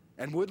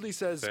 and Woodley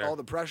says all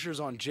the pressure's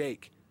on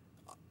Jake.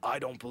 I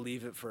don't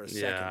believe it for a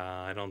second.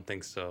 Yeah, I don't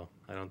think so.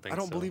 I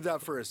don't believe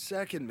that for a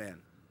second, man.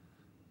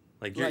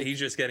 Like, he's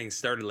just getting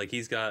started. Like,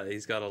 he's got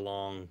a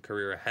long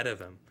career ahead of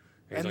him.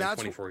 He's only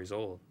 24 years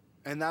old.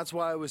 And that's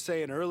why I was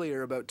saying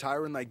earlier about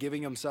Tyron, like,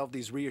 giving himself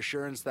these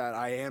reassurance that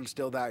I am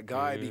still that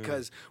guy.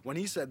 Because when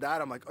he said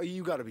that, I'm like, oh,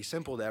 you got to be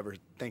simple to ever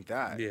think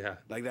that. Yeah.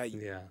 Like that,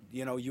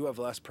 you know, you have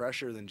less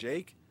pressure than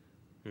Jake.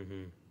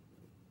 Mm-hmm.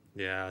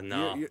 Yeah,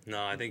 no,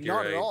 I think you're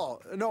not right. Not at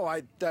all.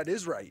 No, that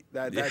is right.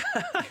 That.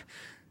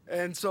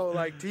 And so,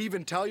 like, to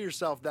even tell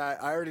yourself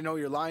that, I already know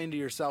you're lying to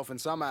yourself in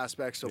some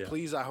aspects, so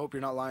please, I hope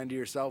you're not lying to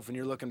yourself and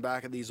you're looking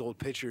back at these old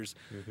pictures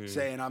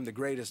saying, I'm the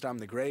greatest,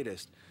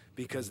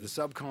 because the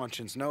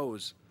subconscious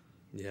knows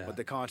what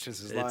the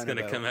conscience is lying about. It's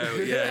going to come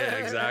out. Yeah,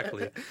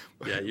 exactly.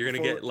 Yeah, you're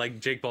going to get, like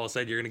Jake Paul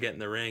said, you're going to get in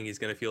the ring, he's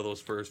going to feel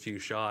those first few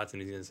shots,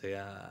 and he's going to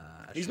say,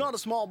 He's not a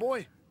small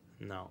boy.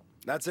 No.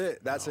 That's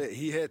it. It.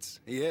 He hits.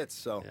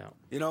 So,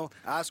 you know,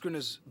 Askren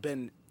has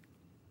been,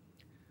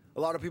 a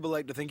lot of people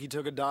like to think he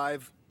took a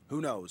dive. Who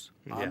knows?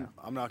 Yeah.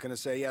 I'm not going to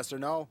say yes or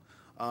no,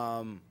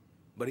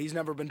 but he's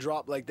never been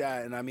dropped like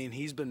that. And, I mean,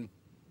 he's been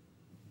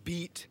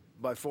beat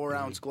by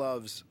 4-ounce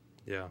gloves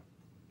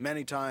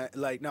many times.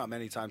 Like, not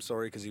many times,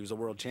 sorry, because he was a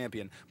world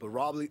champion. But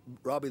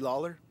Robbie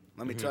Lawler,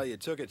 let me tell you,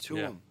 took it to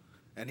him,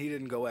 and he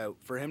didn't go out.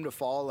 For him to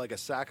fall like a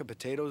sack of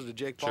potatoes to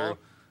Jake Paul,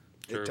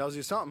 it tells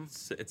you something.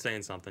 It's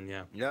saying something,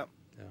 Yep. Yeah.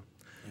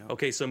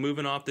 Okay, so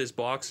moving off this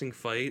boxing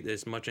fight,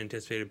 this much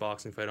anticipated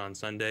boxing fight on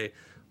Sunday,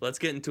 let's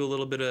get into a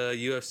little bit of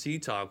UFC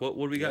talk. What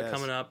do we got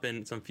coming up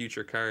in some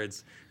future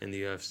cards in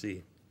the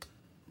UFC?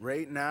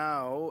 Right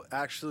now,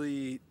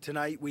 actually,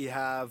 tonight we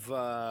have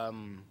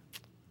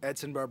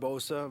Edson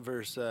Barbosa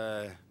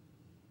versus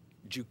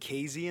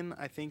Jukazian,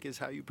 I think is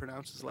how you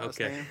pronounce his last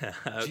name.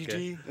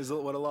 GG is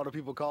what a lot of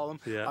people call him.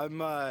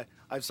 Yeah.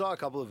 I saw a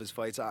couple of his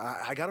fights.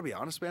 I got to be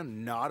honest,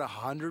 man, not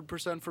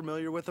 100%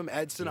 familiar with him.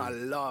 Edson, I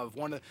love.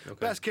 One of the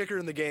best kicker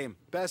in the game.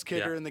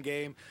 In the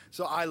game.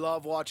 So I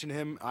love watching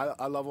him.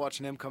 I love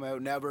watching him come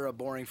out. Never a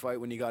boring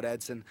fight when you got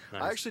Edson.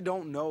 Nice. I actually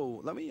don't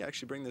know. Let me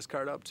actually bring this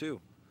card up, too.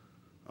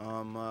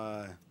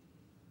 I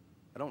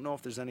don't know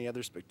if there's any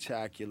other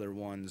spectacular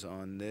ones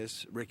on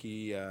this.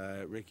 Ricky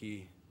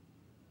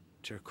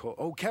Turco.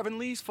 Oh, Kevin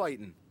Lee's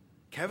fighting.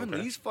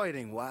 Lee's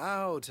fighting.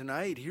 Wow,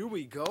 tonight. Here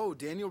we go.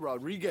 Daniel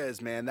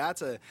Rodriguez, man.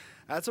 That's a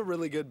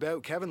really good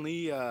bout. Kevin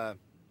Lee's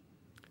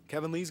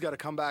got to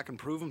come back and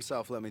prove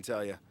himself, let me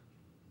tell you.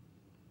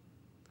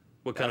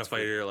 What kind of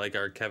fighter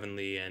are Kevin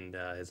Lee and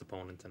his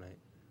opponent tonight?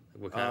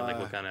 What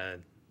kind of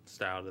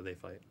style do they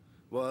fight?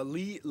 Well,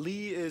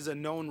 Lee is a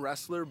known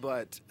wrestler,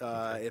 but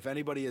if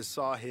anybody has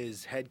saw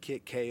his head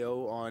kick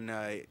KO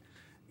on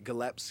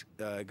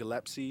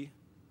Gillespie,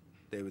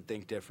 they would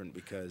think different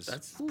because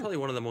that's probably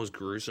one of the most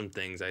gruesome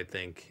things I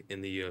think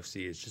in the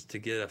UFC is just to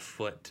get a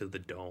foot to the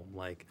dome,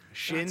 like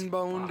shin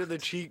bone to the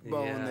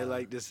cheekbone. They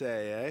like to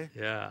say, eh?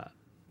 Yeah.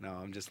 No,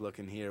 I'm just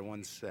looking here.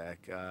 One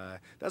sec.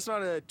 That's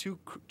not a too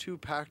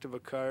packed of a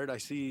card. I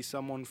see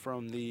someone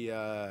from the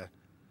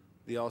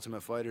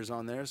Ultimate Fighters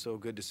on there, so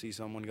good to see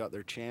someone got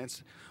their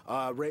chance.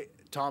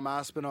 Tom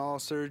Aspinall,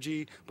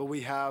 Sergi, but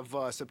we have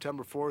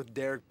September 4th,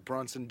 Derek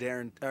Brunson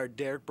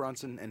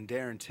and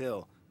Darren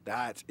Till.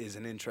 That is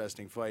an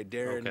interesting fight.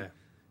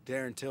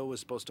 Darren Till was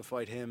supposed to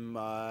fight him,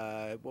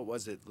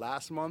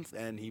 last month,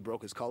 and he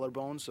broke his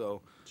collarbone,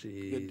 so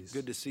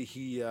good to see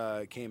he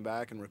came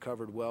back and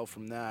recovered well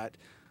from that.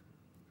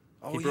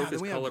 He broke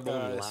his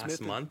collarbone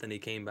last month, and he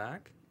came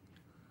back?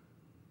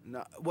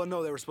 No,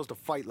 they were supposed to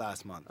fight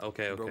last month. He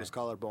broke his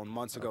collarbone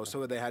months ago,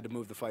 so they had to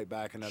move the fight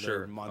back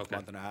another month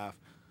and a half.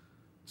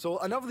 So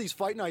enough of these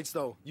fight nights,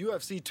 though.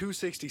 UFC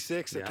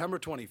 266, September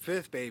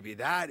 25th, baby.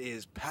 That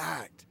is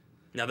packed.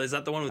 Now, is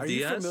that the one with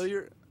Diaz? Are you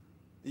familiar?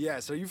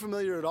 Yes. Are you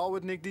familiar at all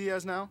with Nick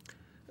Diaz now?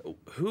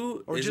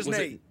 Was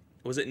Nate?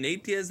 Was it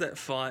Nate Diaz that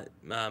fought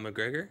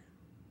McGregor?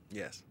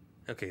 Yes.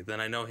 Okay,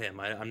 then I know him.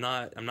 I'm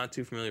not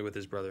too familiar with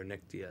his brother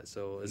Nick Diaz.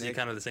 So is he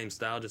kind of the same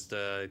style, just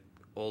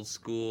old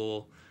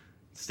school,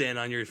 stand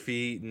on your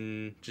feet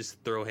and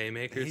just throw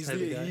haymakers? He's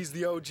the OG.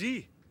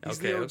 He's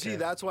the OG. Okay.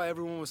 That's why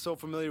everyone was so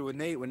familiar with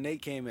Nate when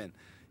Nate came in.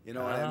 You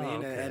know what I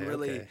mean? And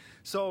really,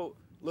 so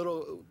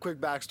little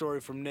quick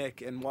backstory from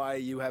Nick and why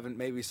you haven't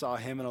maybe saw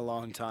him in a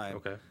long time.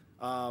 Okay.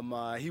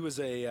 He was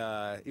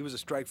a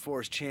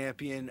Strikeforce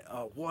champion.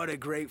 What a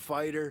great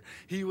fighter!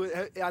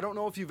 I don't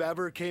know if you've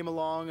ever came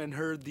along and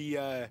heard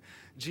the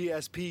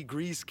GSP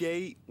grease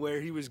gate where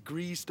he was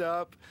greased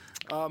up.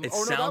 It that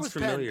sounds was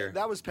familiar. Penn.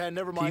 That was Penn.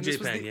 Never mind.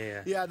 PJ Penn,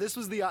 yeah. Yeah, this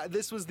was the IV.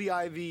 This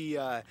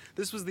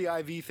was the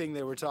IV thing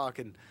they were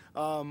talking.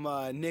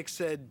 Nick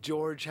said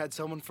George had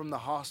someone from the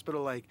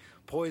hospital like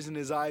poison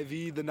his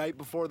IV the night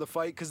before the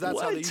fight because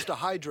that's how they used to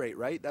hydrate,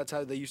 right? That's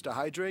how they used to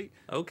hydrate.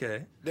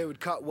 Okay. They would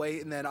cut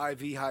weight and then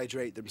IV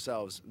hydrate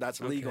themselves.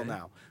 That's legal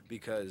now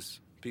because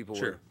people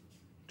were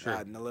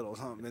adding a little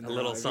something in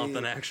their IV,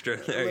 something extra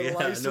there. A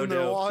little ice in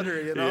their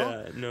water, you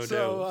know? Yeah, no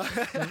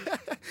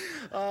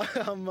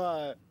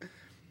doubt.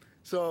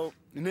 So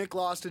Nick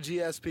lost to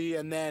GSP,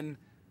 and then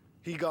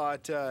he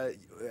got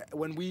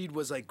when weed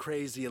was like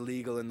crazy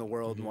illegal in the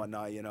world and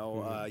whatnot. You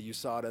know,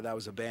 USADA, that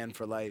was a ban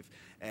for life,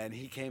 and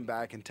he came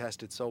back and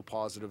tested so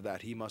positive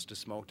that he must have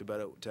smoked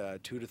about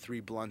 2 to 3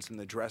 blunts in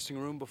the dressing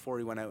room before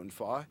he went out and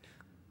fought.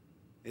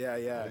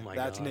 Yeah, Oh my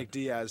that's God. Nick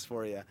Diaz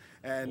for you.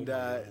 And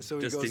so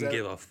he Just goes didn't out,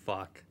 give a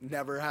fuck.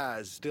 never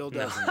has, still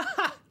doesn't.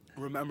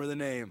 Remember the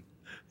name.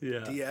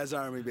 Yeah. Diaz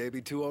Army,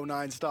 baby,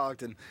 209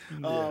 Stockton.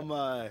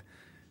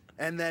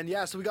 And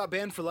then, so we got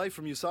banned for life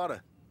from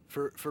USADA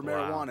for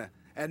marijuana.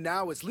 And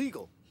now it's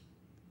legal.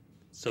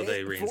 So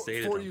they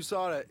reinstated for him.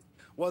 USADA.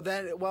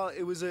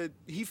 It was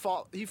he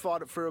fought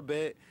it for a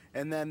bit,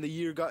 and then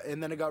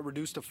it got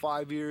reduced to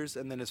 5 years,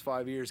 and then his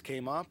 5 years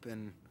came up,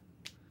 and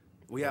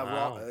we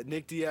have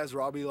Nick Diaz,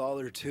 Robbie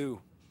Lawler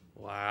too.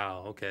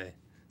 Wow. Okay.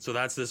 So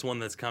that's this one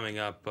that's coming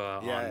up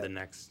on the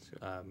next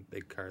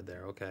big card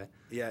there. Okay.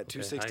 Yeah,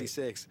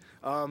 266.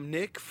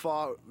 Nick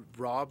fought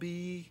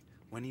Robbie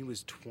when he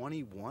was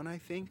 21, I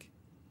think.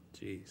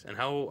 Jeez. And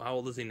how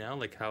old is he now?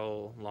 Like,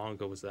 how long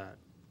ago was that?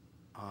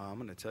 I'm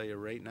going to tell you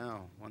right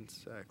now. One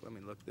sec. Let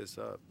me look this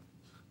up.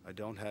 I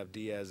don't have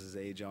Diaz's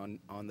age on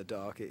the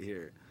docket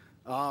here.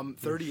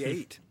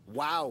 38.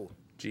 Wow.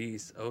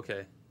 Jeez.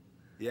 Okay.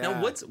 Yeah.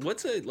 Now,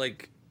 what's a,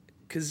 like,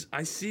 because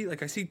I see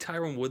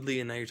Tyron Woodley,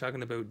 and now you're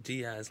talking about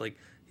Diaz, like,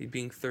 he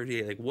being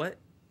 38. Like, what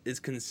is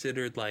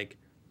considered, like,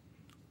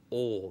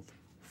 old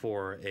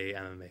for a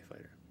MMA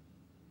fighter?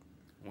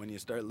 When you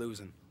start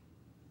losing.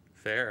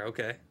 Fair,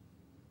 okay.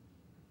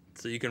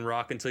 So you can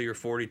rock until you're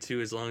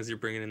 42 as long as you're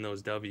bringing in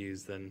those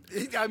W's, then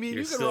I mean,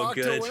 you're you can still rock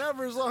good. till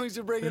whenever as long as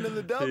you're bringing in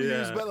the W's,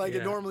 Yeah, but, like, it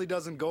yeah. normally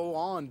doesn't go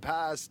on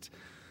past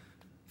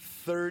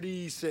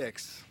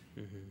 36.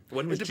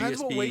 When was It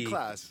depends GSP, what weight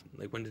class.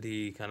 Like, when did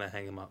he kind of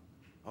hang him up?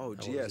 Oh, How old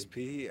is he?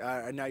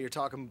 GSP. Now you're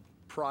talking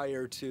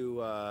prior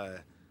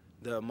to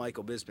the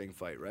Michael Bisping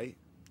fight, right?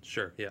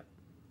 Sure, yeah.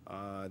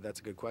 That's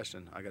a good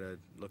question. I gotta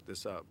look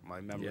this up.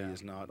 My memory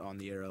is not on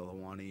the Air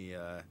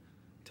Elwani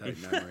type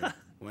memory.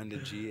 When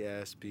did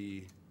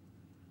GSP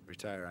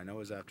retire? I know it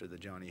was after the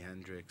Johnny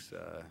Hendricks.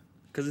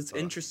 Because it's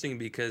interesting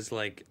because,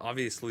 like,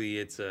 obviously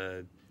it's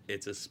a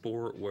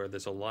sport where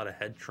there's a lot of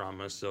head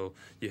trauma, so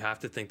you have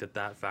to think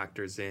that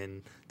factors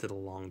in to the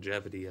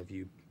longevity of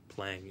you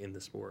playing in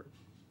the sport.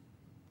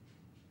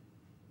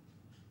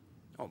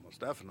 Oh,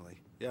 most definitely.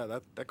 Yeah,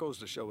 that goes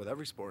to show with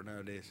every sport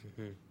nowadays.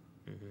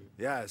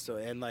 Yeah. So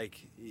and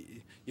like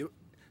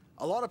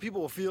a lot of people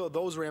will feel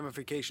those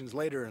ramifications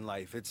later in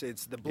life.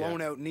 It's the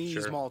blown out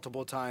knees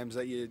multiple times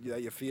that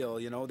you feel.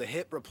 You know, the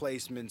hip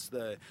replacements,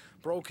 the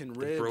broken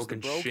ribs, the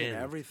broken shin.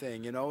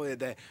 everything. You know,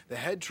 the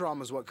head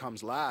trauma is what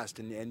comes last,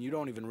 and you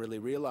don't even really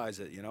realize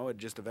it. You know, it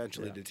just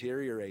eventually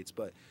deteriorates.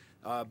 But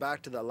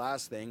back to that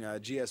last thing,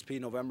 GSP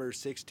November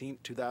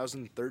 16th,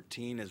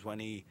 2013 is when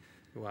he.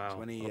 Wow.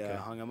 When he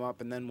hung him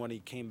up, and then when he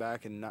came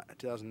back in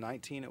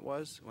 2019, it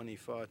was when he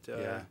fought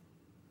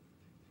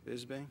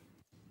Bisping.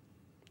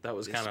 That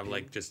was kind of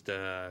like just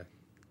that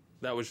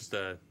was just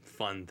a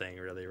fun thing,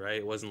 really, right?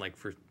 It wasn't like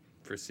for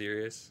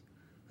serious.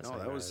 No,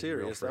 that was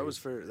serious. That was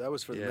for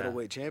the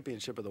middleweight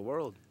championship of the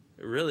world.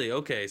 Really?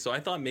 Okay. So I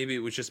thought maybe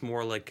it was just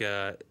more like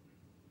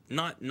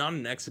not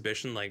an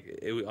exhibition.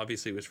 Like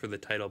obviously it was for the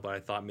title, but I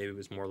thought maybe it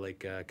was more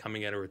like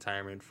coming out of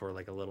retirement for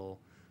like a little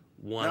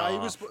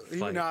one-off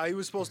fight. He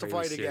was supposed to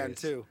fight again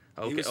too.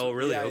 Okay.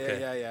 Really? Yeah,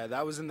 okay. Yeah.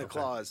 That was in the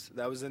clause.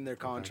 That was in their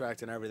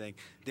contract and everything.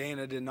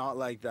 Dana did not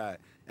like that.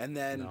 And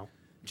then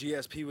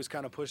GSP was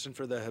kind of pushing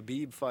for the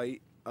Khabib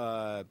fight,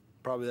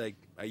 probably like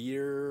a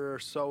year or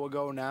so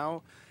ago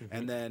now.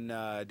 And then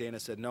Dana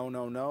said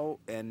no.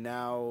 And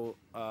now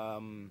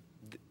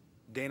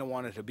Dana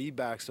wanted Khabib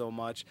back so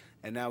much,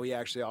 and now he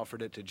actually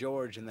offered it to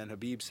George, and then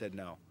Khabib said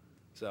no.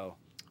 So.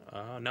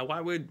 Now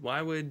why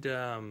would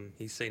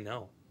he say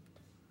no?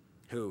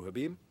 Who,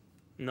 Khabib?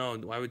 No,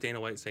 why would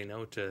Dana White say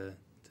no to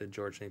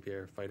George St.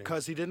 Pierre fighting?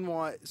 Because he didn't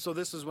want... So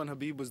this is when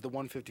Khabib was the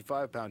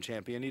 155-pound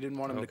champion. He didn't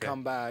want him to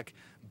come back,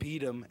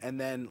 beat him, and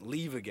then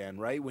leave again,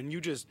 right? When you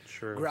just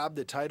grab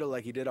the title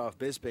like he did off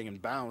Bisping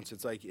and bounce,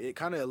 it's like it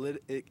kind of...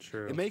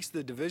 It makes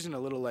the division a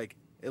little, like,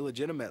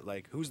 illegitimate.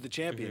 Like, who's the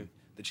champion?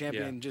 The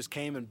champion just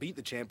came and beat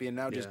the champion,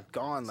 now just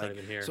gone. It's like, not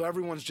even here. So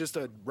everyone's just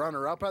a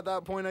runner-up at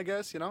that point, I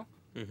guess, you know?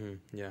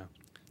 Yeah.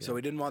 So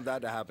he didn't want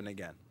that to happen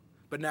again.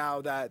 But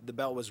now that the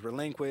belt was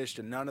relinquished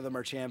and none of them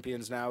are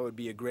champions now, it would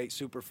be a great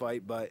super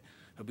fight, but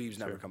Khabib's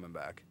never coming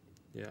back.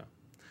 Yeah.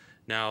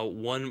 Now,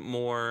 one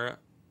more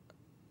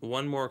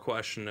one more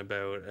question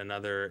about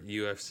another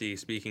UFC.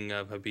 Speaking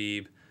of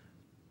Khabib,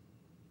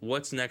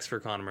 what's next for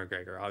Conor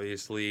McGregor?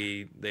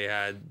 Obviously, they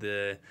had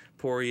the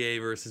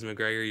Poirier versus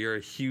McGregor. You're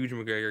a huge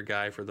McGregor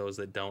guy. For those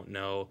that don't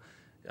know,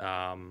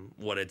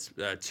 it's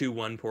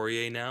 2-1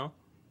 Poirier now.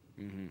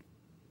 Mm-hmm.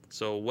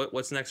 So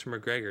what's next for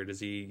McGregor? Does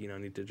he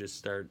need to just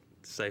start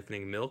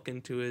siphoning milk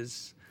into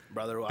his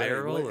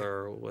barrel,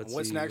 or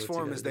what's next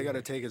for him is they got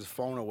to take his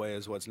phone away.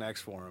 Is what's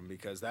next for him,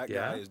 because that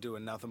guy is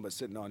doing nothing but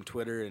sitting on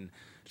Twitter and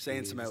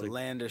saying some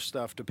outlandish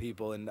stuff to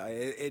people, and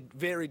it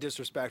very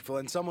disrespectful.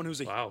 And someone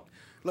who's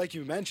like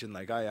you mentioned,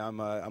 like I'm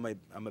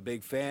a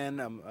big fan.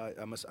 I'm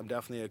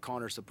definitely a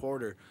Conor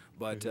supporter,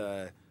 but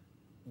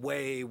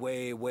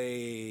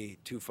way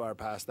too far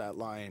past that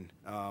line.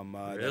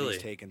 That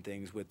he's taken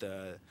things with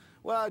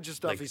just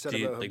stuff he said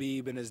about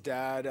Khabib and his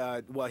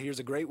dad. Here's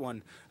a great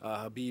one.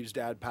 Khabib's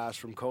dad passed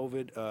from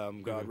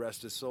COVID. God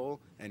rest his soul.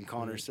 And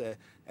Conor said,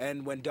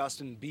 and when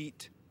Dustin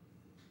beat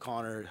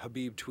Conor,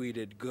 Khabib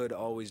tweeted, "Good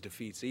always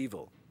defeats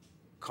evil."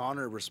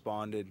 Conor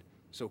responded,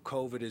 "So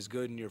COVID is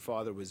good and your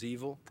father was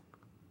evil?"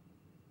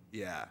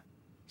 Yeah.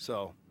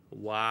 So.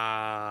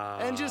 Wow.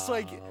 And just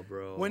like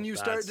bro, when you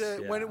start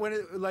to when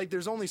it, like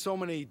there's only so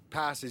many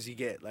passes you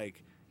get.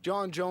 Like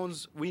John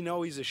Jones, we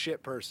know he's a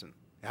shit person.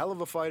 Hell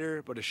of a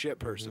fighter, but a shit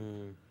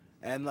person.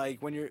 And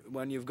like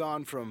when you've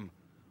gone from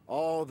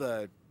all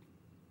the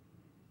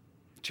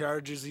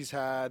charges he's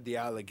had, the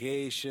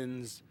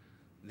allegations,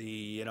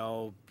 the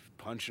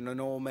punching an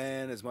old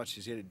man as much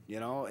as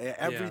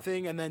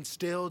everything, and then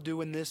still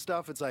doing this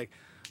stuff, it's like,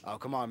 oh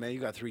come on, man, you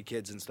got 3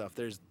 kids and stuff.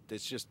 It's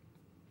just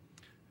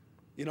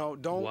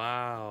don't.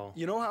 Wow.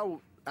 You know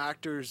how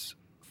actors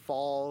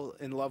fall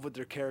in love with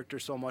their character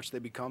so much they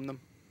become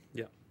them?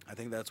 Yeah. I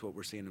think that's what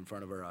we're seeing in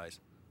front of our eyes.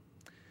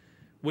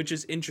 Which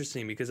is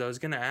interesting, because I was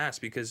going to ask,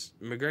 because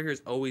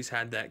McGregor's always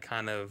had that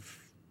kind of,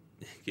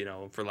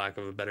 for lack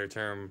of a better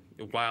term,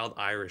 wild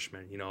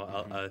Irishman,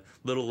 a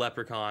little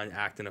leprechaun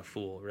acting a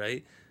fool,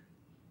 right?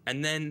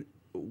 And then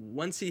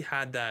once he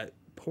had that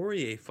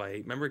Poirier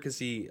fight, remember,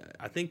 because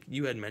I think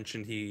you had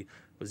mentioned he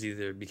was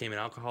either became an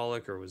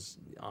alcoholic or was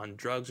on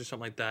drugs or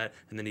something like that,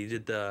 and then he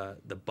did the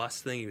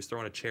bus thing. He was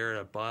throwing a chair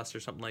at a bus or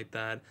something like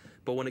that.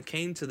 But when it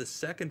came to the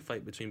second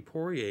fight between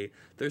Poirier,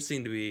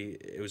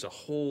 it was a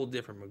whole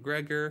different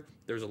McGregor.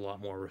 There was a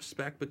lot more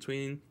respect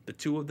between the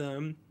two of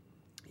them.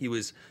 He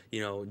was,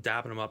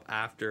 dapping him up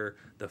after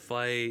the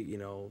fight.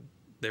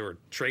 They were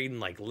trading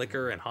like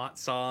liquor and hot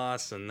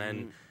sauce, and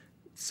then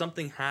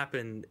something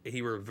happened.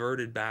 He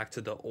reverted back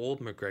to the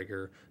old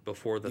McGregor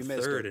before the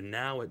third, and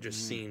now it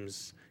just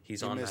seems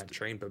he's on that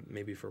train, but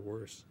maybe for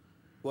worse.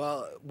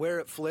 Well, where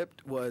it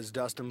flipped was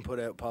Dustin put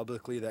out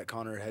publicly that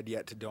Conor had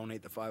yet to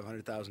donate the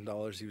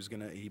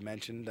 $500,000 he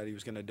mentioned that he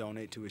was gonna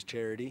donate to his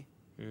charity.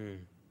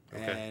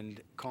 And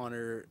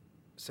Conor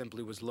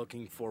simply was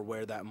looking for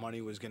where that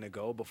money was gonna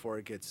go before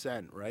it gets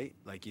sent, right?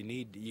 Like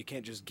you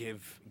can't just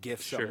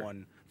gift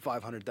someone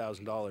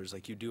 $500,000.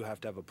 Like you do have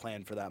to have a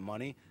plan for that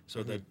money,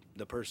 so that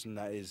the person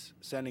that is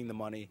sending the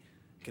money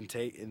can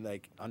take and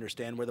like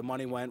understand where the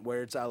money went,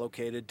 where it's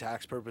allocated,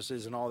 tax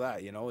purposes, and all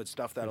that. It's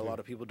stuff that a lot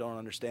of people don't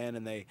understand,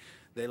 and they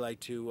like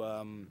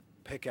to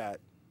pick at.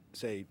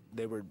 Say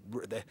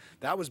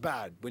that was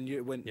bad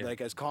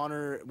like as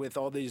Conor with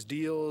all these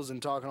deals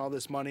and talking all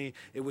this money,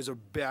 it was a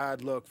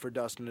bad look for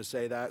Dustin to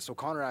say that. So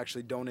Conor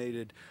actually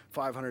donated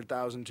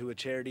 $500,000 to a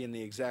charity in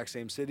the exact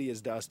same city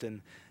as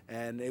Dustin,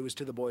 and it was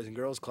to the Boys and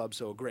Girls Club,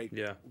 so a great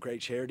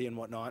charity and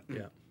whatnot.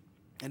 Yeah.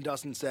 And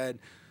Dustin said,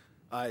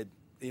 at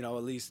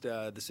least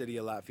the city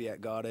of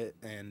Lafayette got it,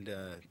 and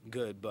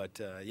good.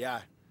 But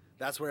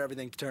that's where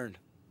everything turned.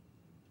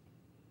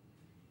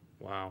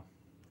 Wow.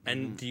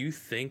 And do you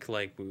think,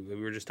 like we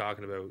were just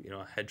talking about,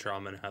 head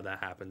trauma and how that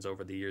happens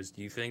over the years,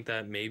 do you think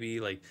that maybe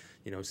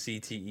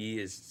CTE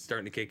is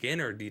starting to kick in,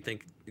 or do you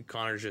think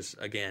Conor's just,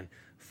 again,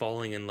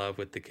 falling in love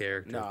with the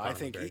character? No, I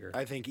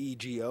think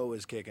EGO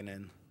is kicking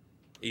in.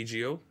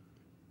 EGO?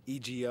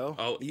 EGO.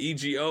 Oh,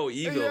 EGO,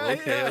 Eagle.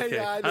 Okay.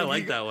 I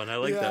like that one. I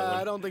like that one.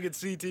 I don't think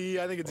it's CTE.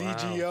 I think it's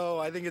EGO.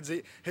 I think it's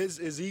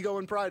his ego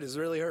and pride is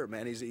really hurt,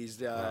 man.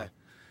 He's a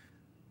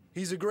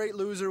great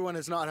loser when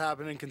it's not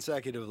happening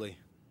consecutively.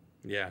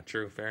 Yeah,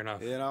 true. Fair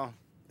enough.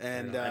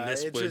 And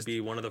this would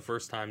be one of the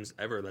first times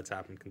ever that's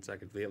happened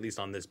consecutively, at least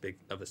on this big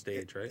of a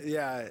stage, right?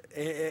 Yeah.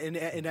 In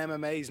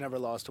MMA, he's never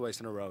lost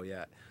twice in a row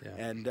yet.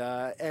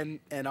 Yeah.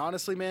 And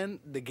honestly, man,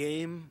 the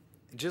game,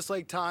 just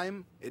like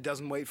time, it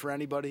doesn't wait for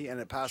anybody,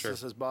 and it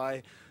passes us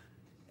by.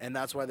 And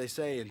that's why they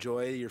say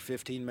enjoy your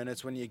 15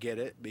 minutes when you get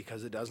it,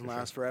 because it doesn't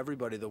last for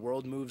everybody. The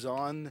world moves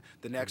on.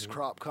 The next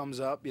crop comes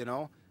up,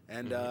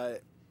 and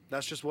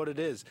that's just what it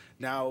is.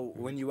 Now,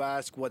 when you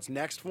ask what's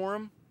next for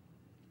him,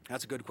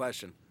 that's a good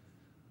question.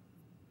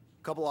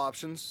 Couple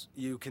options.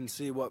 You can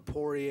see what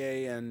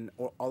Poirier and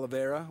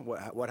Oliveira,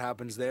 what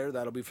happens there.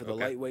 That'll be for the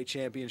lightweight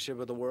championship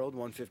of the world,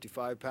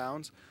 155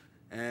 pounds.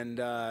 And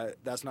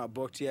that's not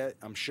booked yet.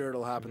 I'm sure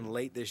it'll happen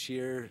late this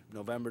year,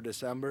 November,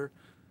 December.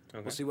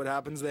 We'll see what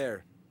happens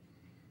there.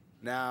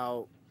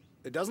 Now,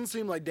 it doesn't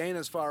seem like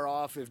Dana's far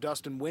off if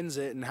Dustin wins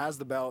it and has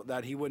the belt,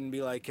 that he wouldn't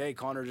be like, hey,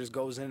 Conor just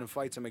goes in and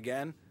fights him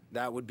again.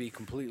 That would be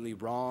completely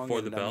wrong.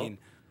 For the belt? I mean,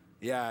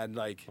 yeah, and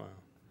like, Wow.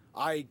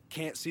 I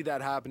can't see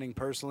that happening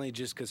personally,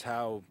 just because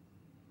how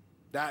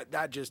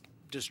that just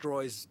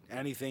destroys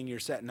anything you're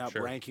setting up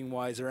Sure.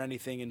 ranking-wise or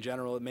anything in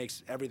general. It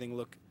makes everything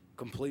look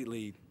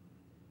completely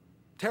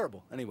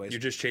terrible. Anyways,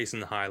 You're just chasing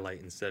the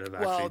highlight instead of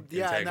actually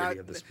integrity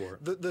of the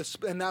sport.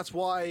 And that's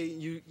why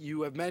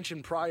you have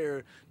mentioned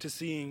prior to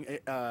seeing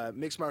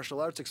mixed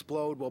martial arts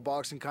explode while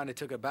boxing kind of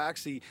took a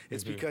backseat.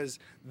 It's because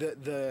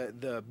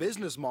the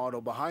business model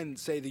behind,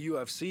 say, the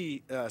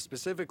UFC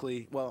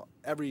specifically, well,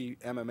 every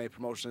MMA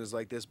promotion is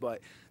like this,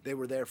 but they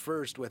were there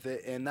first with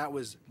it, and that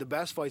was the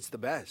best fights the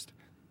best.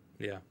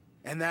 Yeah.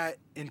 And that,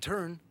 in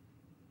turn,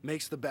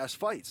 makes the best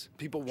fights.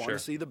 People want Sure. to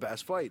see the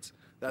best fights.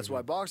 That's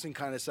why boxing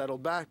kind of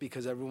settled back,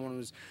 because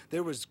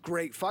there was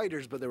great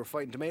fighters, but they were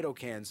fighting tomato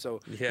cans. So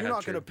Yeah, you're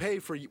not true. going to pay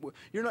for,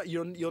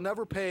 you'll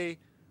never pay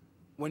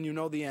when you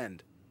know the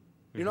end.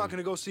 You're not going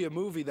to go see a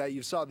movie that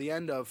you saw the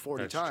end of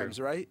 40 That's times,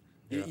 true. right?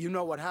 Yeah. You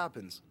know what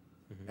happens.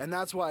 And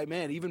that's why,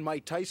 man, even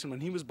Mike Tyson, when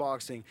he was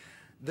boxing,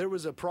 there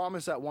was a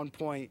promise at one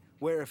point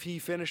where if he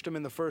finished him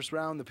in the first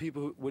round, the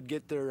people would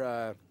get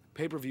their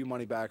pay-per-view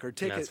money back or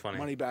ticket funny.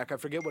 money back. I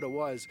forget what it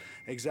was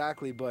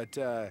exactly, but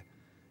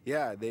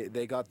yeah,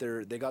 they got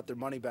their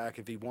money back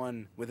if he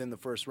won within the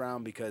first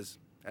round, because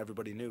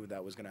everybody knew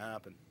that was going to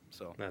happen.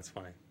 So That's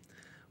funny.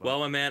 Well,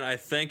 my man, I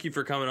thank you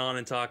for coming on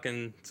and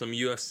talking some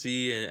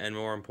UFC and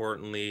more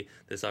importantly,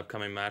 this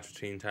upcoming match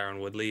between Tyron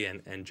Woodley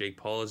and Jake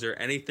Paul. Is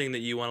there anything that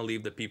you want to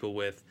leave the people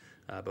with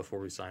before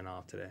we sign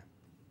off today?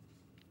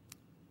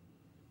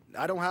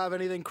 I don't have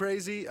anything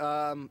crazy.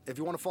 If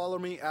you want to follow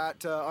me at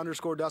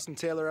 _ Dustin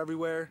Taylor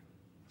everywhere,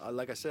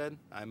 like I said,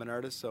 I'm an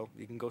artist, so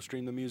you can go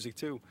stream the music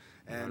too.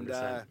 And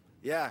 100%.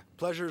 yeah,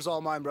 pleasure is all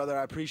mine, brother.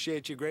 I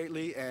appreciate you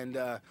greatly. And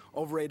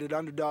Overrated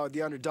Underdog,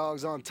 the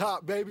underdog's on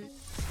top, baby.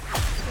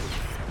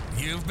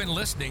 You've been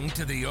listening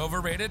to the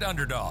Overrated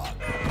Underdog.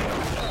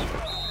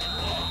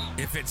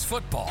 If it's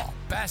football,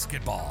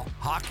 basketball,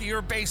 hockey,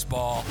 or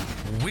baseball,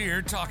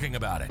 we're talking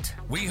about it.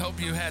 We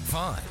hope you had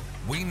fun.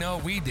 We know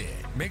we did.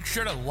 Make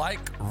sure to like,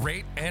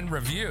 rate, and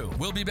review.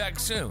 We'll be back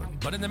soon.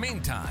 But in the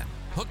meantime,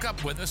 hook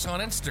up with us on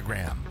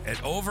Instagram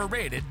at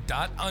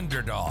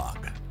overrated.underdog.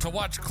 To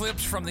watch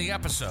clips from the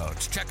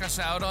episodes, check us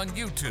out on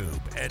YouTube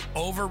at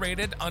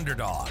Overrated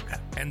Underdog.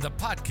 And the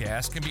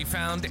podcast can be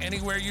found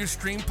anywhere you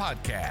stream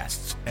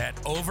podcasts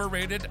at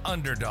Overrated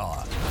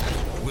Underdog.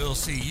 We'll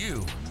see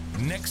you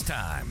next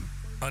time,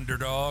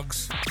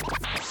 underdogs.